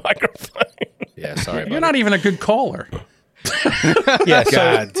fucking microphone. Yeah, sorry. You're not even a good caller. Yeah,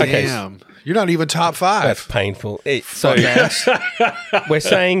 God okay, damn. You're not even top that's five. painful. We're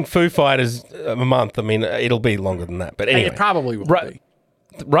saying Foo Fighters a month. I mean, it'll be longer than that. But anyway, It probably will Ru- be.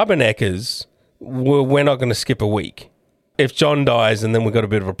 Rubberneckers, we're not going to skip a week. If John dies, and then we've got a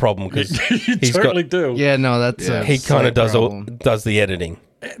bit of a problem because You he's certainly got do. Yeah, no, that's he kind of problem. does the editing.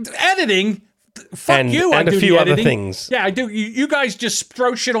 Editing. Fuck And- you. I and a do few the other editing. things. Yeah, I do. You guys just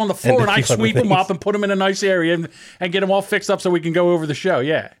throw shit on the floor, And and a I few other sweep them things. up and put them in a nice area and get them all fixed up so we can go over the show.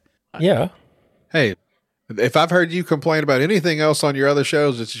 Yeah. Yeah. Hey, if I've heard you complain about anything else on your other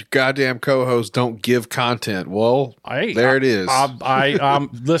shows, it's your goddamn co-hosts don't give content. Well, there it is.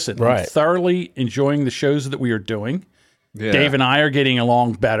 Listen, I'm Right. thoroughly enjoying the shows that we are doing. Yeah. Dave and I are getting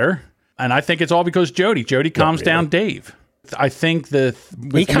along better, and I think it's all because Jody. Jody calms down Dave. I think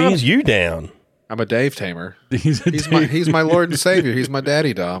He calms you down. I'm a Dave tamer. He's He's my Lord and Savior. He's my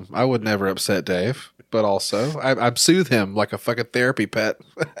daddy, Dom. I would never upset Dave, but also I soothe him like a fucking therapy pet.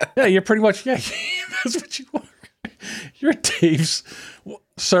 yeah, you're pretty much that's what you are. You're Dave's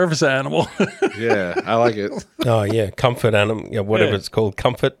service animal. Yeah, I like it. Oh yeah, comfort animal, whatever Yeah. it's called,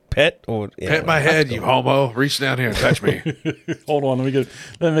 comfort pet or Pet my head, you homo. Reach down here and touch me. Hold on, let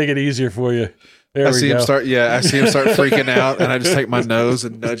me make it easier for you. There I we see go. him start. Yeah, I see him start freaking out, and I just take my nose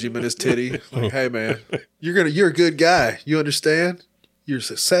and nudge him in his titty. Like, hey man, you're a good guy. You understand? You're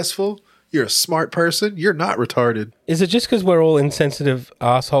successful. You're a smart person. You're not retarded. Is it just because we're all insensitive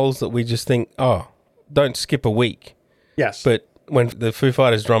assholes that we just think, oh, don't skip a week? Yes, But when the Foo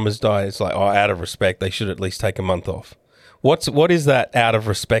Fighters drummers die, it's like, oh, out of respect, they should at least take a month off. What is that out of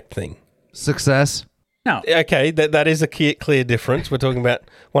respect thing? Success. no. Okay, that is a clear difference. We're talking about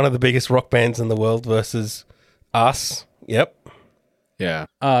one of the biggest rock bands in the world versus us. Yep. Yeah.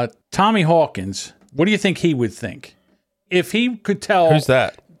 Tommy Hawkins. What do you think he would think if he could tell? Who's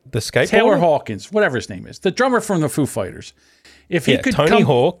that? The skateboarder? Taylor Hawkins, whatever his name is, the drummer from the Foo Fighters. If he could Tony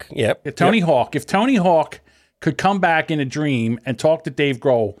Hawk. Yep. Tony Hawk. If Tony Hawk could come back in a dream and talk to Dave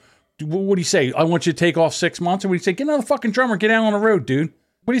Grohl, what would he say? I want you to take off 6 months? Or would he say, get another fucking drummer, get out on the road, dude?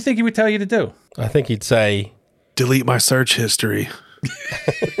 What do you think he would tell you to do? I think he'd say, Delete my search history.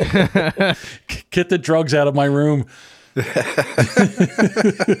 Get the drugs out of my room.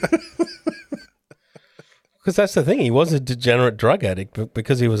 because that's the thing. He was a degenerate drug addict, but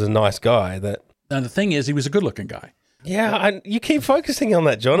because he was a nice guy. Now, the thing is, he was a good-looking guy. You keep focusing on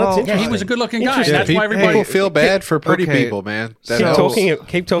that, John. Well, It's yeah, interesting. He was a good-looking guy. And Interesting. that's why everybody... People feel bad for pretty okay. people, man. That Keep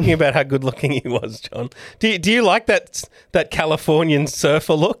helps. keep talking about how good looking he was, John. Do you like that Californian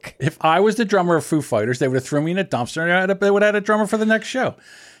surfer look? If I was the drummer of Foo Fighters, they would have thrown me in a dumpster and they would have had a drummer for the next show.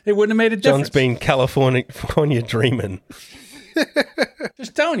 It wouldn't have made a difference. John's been California dreaming.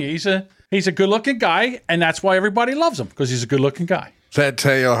 Just telling you, he's a good-looking guy, and that's why everybody loves him, because he's a good-looking guy. That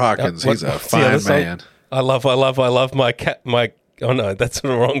Taylor Hawkins, he's a What's the other fine song? man. I love my cat. Oh no, that's the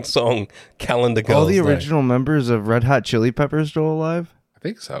wrong song. Calendar Girls. All the though. original members of Red Hot Chili Peppers still alive? I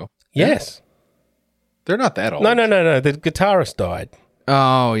think so. Yes. They're not that old. No. The guitarist died,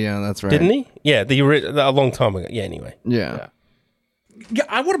 Oh, yeah, that's right. didn't he? Yeah, a long time ago. Yeah. Anyway, Yeah.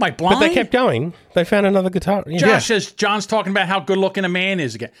 Yeah, what am I, blind? but they kept going. They found another guitar. Yeah. Josh says John's talking about how good-looking a man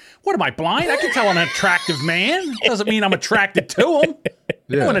is again. What am I, blind? I can tell an attractive man. Doesn't mean I'm attracted to him. I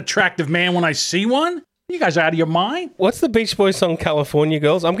know an attractive man when I see one. You guys are out of your mind? What's the Beach Boys song "California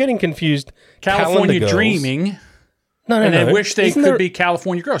Girls"? I'm getting confused. California Calendar Girls. Dreaming. No. And I wish they Isn't could there- be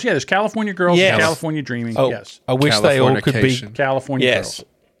California Girls. Yeah, there's California Girls Yes. and California Dreaming. Oh, Yes. I wish they all could be. Californication. California Yes. Girls.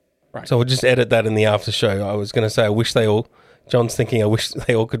 Right. So we'll just edit that in the after show. I was going to say, I wish they all. John's thinking, I wish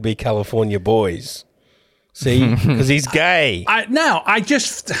they all could be California boys. See, because he's gay.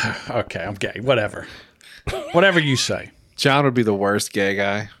 Okay, I'm gay. Whatever. Whatever you say. John would be the worst gay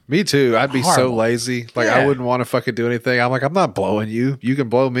guy. Me too. I'd be so Horrible. lazy. Like, Yeah. I wouldn't want to fucking do anything. I'm like, I'm not blowing you. You can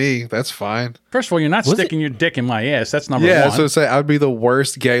blow me. That's fine. First of all, you're not sticking your dick in my ass. That's number Yeah, one. so say I'd be the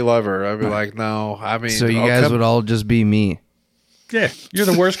worst gay lover. I'd be like, no, I mean, So you guys would all just be me. Yeah, you're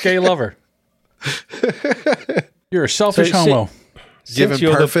the worst gay lover. You're a selfish So, homo. give him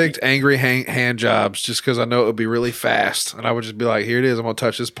you're the- perfect angry hand jobs just because I know it would be really fast, and I would just be like, here it is. I'm gonna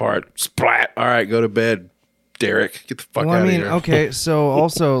touch this part. Splat. All right, go to bed, Derek. Get the fuck Well, out I mean, of here. okay, so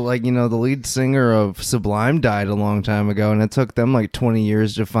also, like, the lead singer of Sublime died a long time ago, and it took them like 20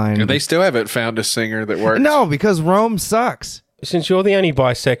 years to find. And they still haven't found a singer that works. No, because Rome sucks. Since you're the only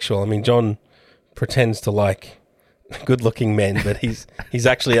bisexual, I mean, John pretends to like good-looking men, but he's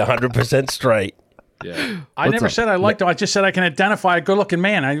actually 100% straight. Yeah. I never said I liked him. I just said I can identify a good-looking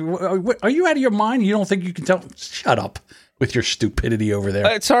man. Are you out of your mind? You don't think you can tell? Shut up with your stupidity over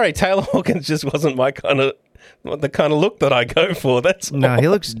there. Sorry, Taylor Hawkins just wasn't the kind of look that I go for. That's No, all. he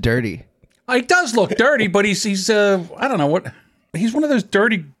looks dirty. He does look dirty, but he's I don't know what. He's one of those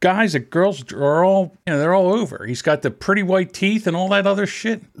dirty guys that girls are all, they're all over. He's got the pretty white teeth and all that other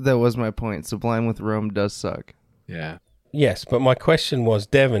shit. That was my point. Sublime with Rome does suck. Yeah. Yes, but my question was,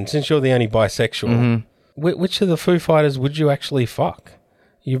 Devin, since you're the only bisexual, which of the Foo Fighters would you actually fuck?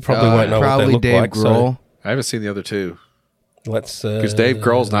 You probably won't know what Probably they look Dave like. Grohl. I haven't seen the other two So let's. because Dave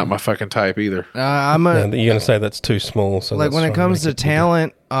Grohl's not my fucking type either. I'm You're a going to say that's too small. So like let's when it try and comes make to it bigger.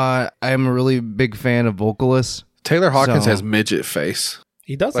 talent. I'm a really big fan of vocalists. Taylor Hawkins So- has midget face.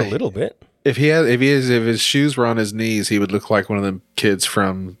 He does a little bit. If his shoes were on his knees, he would look like one of them kids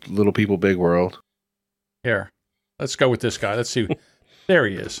from Little People Big World. Here, let's go with this guy. Let's see. There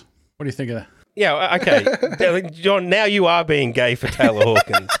he is. What do you think of that? Yeah, okay. John, now you are being gay for Taylor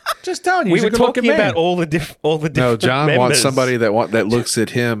Hawkins. Just telling you, We he's were a good-looking talking man. about all the different No, John members. wants somebody that looks at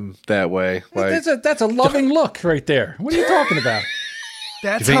him that way. Like, That's a loving look right there. What are you talking about?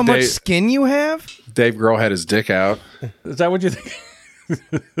 That's think how much Dave- skin you have? Dave Grohl had his dick out. Is that what you think?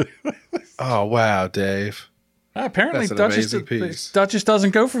 Oh wow, Dave. Apparently, That's an amazing piece. Duchess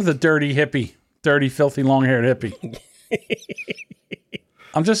doesn't go for the dirty hippie, dirty, filthy, long-haired hippie.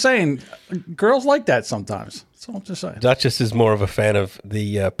 I'm just saying, girls like that sometimes. That's all I'm just saying. Duchess is more of a fan of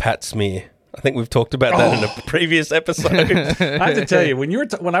the Pat smear. I think we've talked about that in a previous episode. I have to tell you,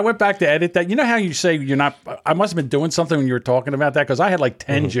 when I went back to edit that, you know how you say you're not. I must have been doing something when you were talking about that, because I had like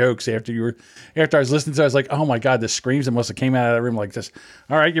 10 jokes after I was listening to it. I was like, oh my God, the screams that must have came out of that room like this.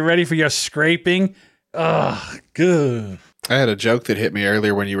 All right, you ready for your scraping? Ugh, good. I had a joke that hit me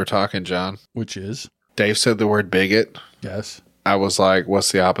earlier when you were talking, John. Which is? Dave said the word bigot. Yes. I was like,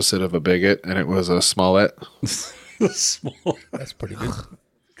 what's the opposite of a bigot? And it was a Smollett. Small. That's pretty good.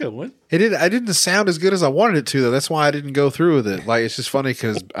 Good one. It didn't sound as good as I wanted it to, though. That's why I didn't go through with it. Like, it's just funny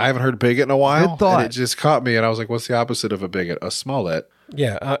because I haven't heard bigot in a while. Good thought. And it just caught me, and I was like, what's the opposite of a bigot? A Smollett.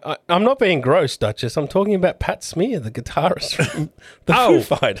 Yeah, I'm not being gross, Duchess. I'm talking about Pat Smear, the guitarist from the Foo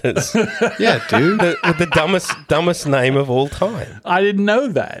Fighters. Yeah, dude. With the dumbest name of all time. I didn't know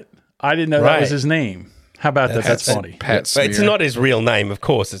that. I didn't know that was his name. How about that? That's funny. Pat Smear. It's not his real name, of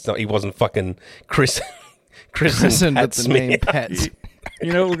course. It's not. He wasn't fucking christened Pat with the Smear. name Pat.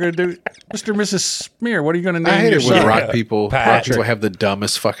 You know what we're going to do? Mr. and Mrs. Smear, what are you going to name I hate your it when son? rock people Patrick. have the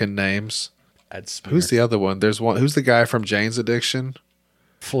dumbest fucking names. That's Who's the other one? There's one. Who's the guy from Jane's Addiction?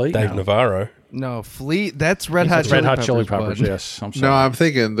 Flea? Dave No. Navarro. No, Fleet. That's Red Hot Chili Peppers, bud. yes. I'm No, sorry. I'm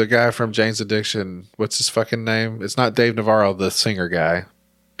thinking the guy from Jane's Addiction. What's his fucking name? It's not Dave Navarro, the singer guy.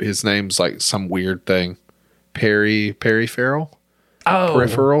 His name's like some weird thing. Perry Farrell? Oh.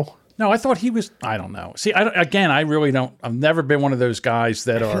 Peripheral? No, I thought he was. I don't know. See, I really don't. I've never been one of those guys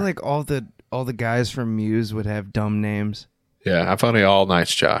that I feel are. like all the guys from Muse would have dumb names. Yeah, I've only all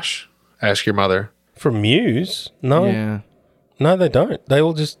nights, Josh. Ask your mother. From Muse? No. Yeah. No, they don't. They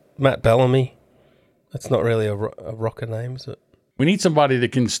all just Matt Bellamy. That's not really a rocker name, is it? We need somebody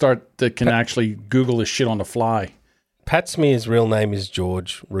that can actually Google this shit on the fly. Pat Smear's real name is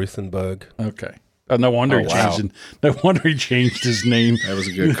George Ruthenberg. Okay. No wonder he changed. No wonder he changed his name. That was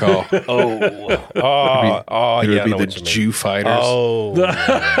a good call. Yeah, It I would be know the what you mean. Jew fighters. Oh,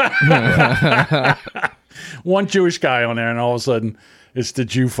 One Jewish guy on there, and all of a sudden, it's the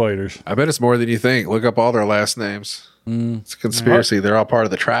Jew fighters. I bet it's more than you think. Look up all their last names. It's a conspiracy. They're all part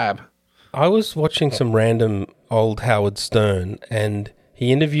of the tribe. I was watching some random old Howard Stern, and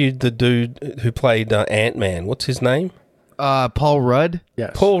he interviewed the dude who played Ant-Man. What's his name? Paul Rudd.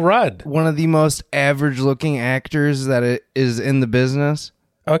 Yes. Paul Rudd. One of the most average-looking actors that is in the business.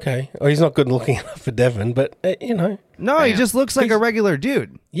 Okay. Well, he's not good looking enough for Devon, but, you know. No, he just looks like a regular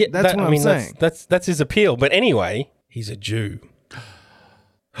dude. Yeah, that's what I'm saying. That's his appeal. But anyway, he's a Jew.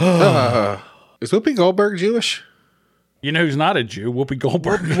 Is Whoopi Goldberg Jewish? You know who's not a Jew? Whoopi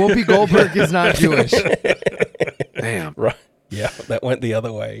Goldberg. Whoopi Goldberg is not Jewish. Damn. Right. Yeah, that went the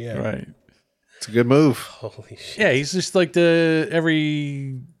other way. Yeah. Right. It's a good move. Holy shit. Yeah, he's just like the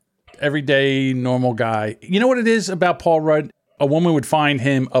everyday normal guy. You know what it is about Paul Rudd? A woman would find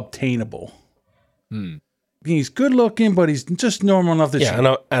him obtainable. He's good looking, but he's just normal enough that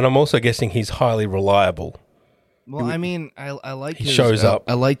Yeah, and I'm also guessing he's highly reliable. Well, I mean, I like He his, shows up,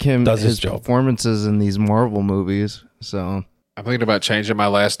 I like him. does his his job. performances in these Marvel movies. So I'm thinking about changing my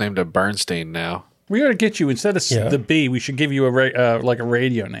last name to Bernstein now. we ought to get you instead of Yeah. the B. We should give you like a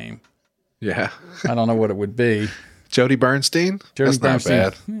radio name. Yeah. I don't know what it would be. Jody Bernstein? Jody That's Bernstein.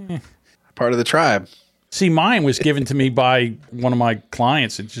 not bad. Part of the tribe. See, mine was given to me by one of my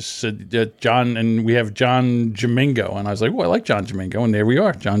clients. It just said John, and we have John Jamingo, and I was like, "Oh, I like John Jamingo," and there we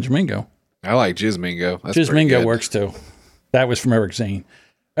are, John Jamingo. I like Jizmingo. That's pretty Jizmingo good. works too. That was from Eric Zane.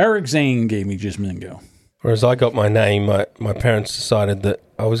 Eric Zane gave me Jizmingo. Whereas I got my name, my parents decided that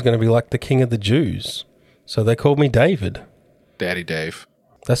I was going to be like the king of the Jews. So they called me David. Daddy Dave.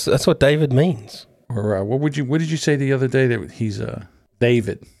 That's what David means. Or what did you say the other day that he's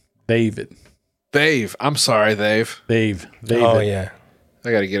David? Dave. I'm sorry, Dave. David. Oh, yeah.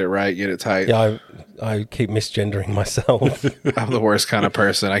 I got to get it right, get it tight. Yeah, I keep misgendering myself. I'm the worst kind of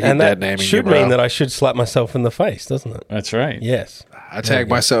person. I keep And dead that naming you, should bro. mean that I should slap myself in the face, doesn't it? That's right. Yes. I tagged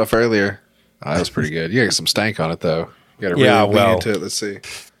myself earlier. Oh, that was pretty good. You got some stank on it, though. You got to really Yeah, lean well. into it. Let's see.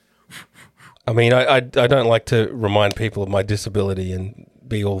 I mean, I don't like to remind people of my disability and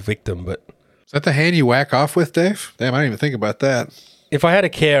be all victim, but Is that the hand you whack off with, Dave? Damn, I didn't even think about that. if I had a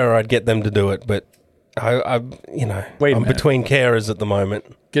carer, I'd get them to do it, but I Wait a I'm minute. between carers at the moment.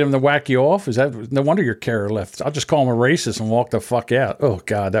 Get him to whack you off? Is that no wonder your carer left? I'll just call him a racist and walk the fuck out. Oh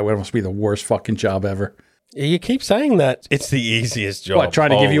God, that must be the worst fucking job ever. You keep saying that. It's the easiest job. What,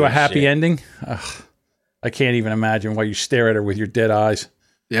 trying to give you a Holy happy shit. ending? Ugh, I can't even imagine why you stare at her with your dead eyes.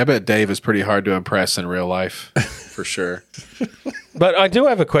 Yeah, I bet Dave is pretty hard to impress in real life, for sure. But I do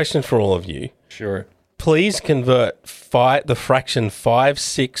have a question for all of you. Sure. please convert the fraction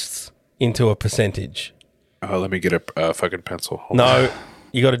 5/6 into a percentage. Oh, let me get a fucking pencil. Hold No,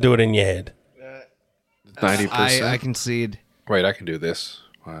 you got to do it in your head. 90%. I concede. Wait, I can do this.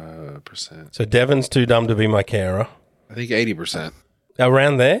 Percent. So Devon's too dumb to be my carer. I think 80%.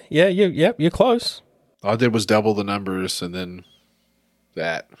 Around there? Yeah, you're close. All I did was double the numbers and then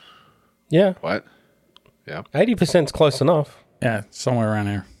that. Yeah. What? Yeah. 80%'s close enough. Yeah, somewhere around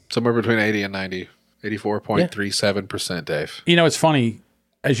there. Somewhere between 80 and 90. 84.37%, Dave. You know, it's funny.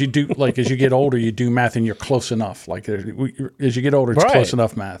 As you get older, you do math and you're close enough. Like as you get older, it's Right. close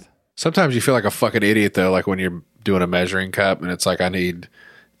enough math. Sometimes you feel like a fucking idiot, though, like when you're doing a measuring cup and it's like, I need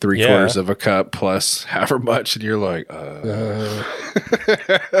 3/4 of a cup plus however much. And you're like,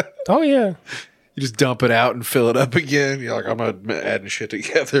 Oh, yeah. You just dump it out and fill it up again. You're like, I'm not adding shit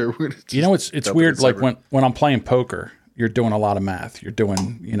together. You know, it's weird. Like when I'm playing poker, you're doing a lot of math. You're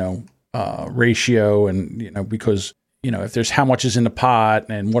doing, ratio and, because, if there's how much is in the pot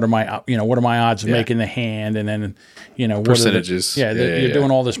and what are my odds of making the hand and then, what percentages. You're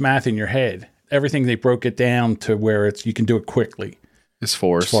doing all this math in your head. Everything, they broke it down to where you can do it quickly. It's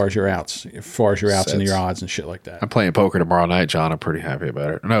force. As far as your outs and your odds and shit like that. I'm playing poker tomorrow night, John. I'm pretty happy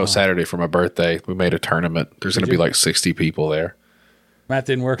about it. No, Saturday for my birthday. We made a tournament. There's going to be like 60 people there. Math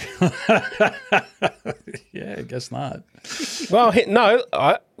didn't work. Yeah, I guess not. Well,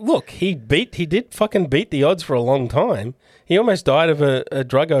 he did fucking beat the odds for a long time. He almost died of a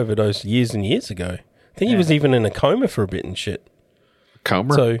drug overdose years and years ago. I think he was even in a coma for a bit and shit.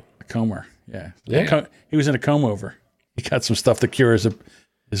 Comer? A comer, yeah. He was in a comb over. He got some stuff to cure his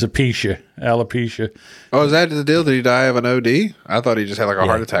alopecia. Oh, is that the deal? Did he die of an OD? I thought he just had like a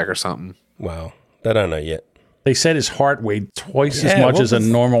heart attack or something. Wow. They don't know yet. They said his heart weighed twice as much as a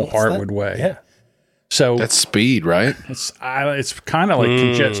normal heart would weigh. Yeah. So that's speed, right? It's kind of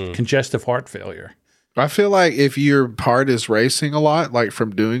like congestive heart failure. I feel like if your heart is racing a lot, like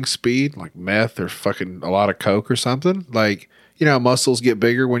from doing speed, like meth or fucking a lot of coke or something, like, muscles get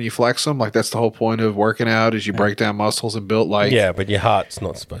bigger when you flex them. Like that's the whole point of working out is you break down muscles and build like. Yeah, but your heart's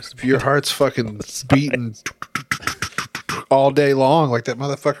not supposed to be. If your heart's fucking beating all day long, like that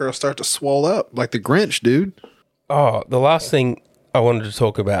motherfucker will start to swell up like the Grinch, dude. Oh, the last thing I wanted to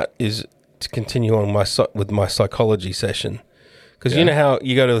talk about is to continue on with my psychology session. Because you know how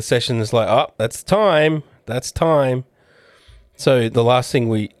you go to the session, it's like, oh, that's time. So the last thing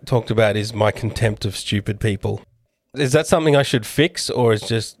we talked about is my contempt of stupid people. Is that something I should fix or is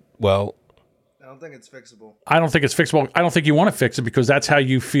just, well... I don't think it's fixable. I don't think it's fixable. I don't think you want to fix it because that's how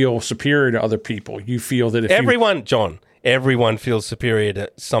you feel superior to other people. You feel that if everyone feels superior to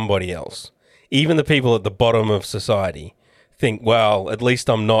somebody else. Even the people at the bottom of society think, well, at least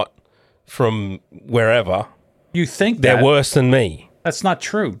I'm not from wherever. You think they're worse than me. That's not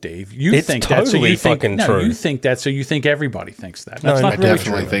true, Dave. It's think totally that, so you think, fucking no, true. You think that, so you think everybody thinks that. That's not I really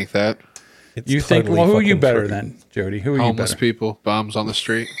definitely true. think that. It's you think, totally well, who are you fucking better true. than, Jody? Who are Homeless you better? people, bums on the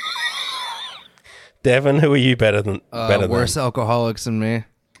street. Devin, who are you better than? Worse alcoholics than me.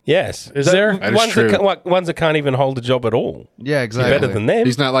 Yes. Is there? That is true. Ones that can't even hold a job at all. Yeah, exactly. You're better than them.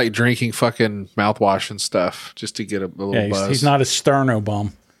 He's not like drinking fucking mouthwash and stuff just to get a little buzz. He's not a sterno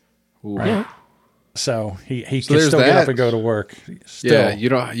bum. Ooh. Right? So he can there's still get that. up and go to work. Still. Yeah, you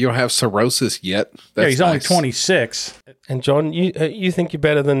don't have cirrhosis yet. That's He's only nice. 26. And John, you think you're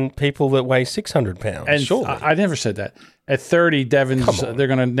better than people that weigh 600 pounds? And surely. I never said that. At 30, Devin's they're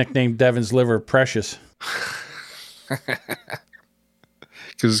going to nickname Devin's liver Precious. Because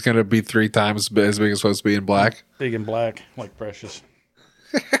it's going to be 3 times as big as it's supposed to be in black. Big and black, like Precious.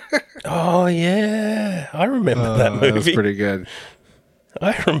 Oh, yeah. I remember that movie. That was pretty good.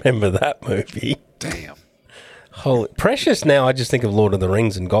 I remember that movie. Damn. Holy Precious now, I just think of Lord of the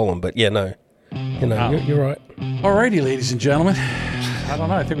Rings and Gollum, but yeah, no. You're right. Alrighty, ladies and gentlemen. I don't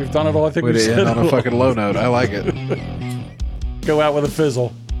know. I think we've done it all. I think Way we've to said end it on a all. fucking low note. I like it. Go out with a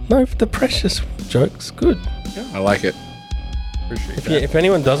fizzle. No, the Precious joke's good. I like it. Appreciate that. If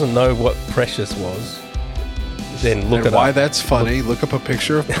anyone doesn't know what Precious was, then look And it why up. that's funny, look up a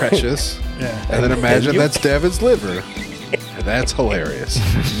picture of Precious Yeah. and then imagine you- that's Devin's liver. And that's hilarious.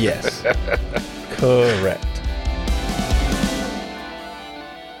 Yes. Correct.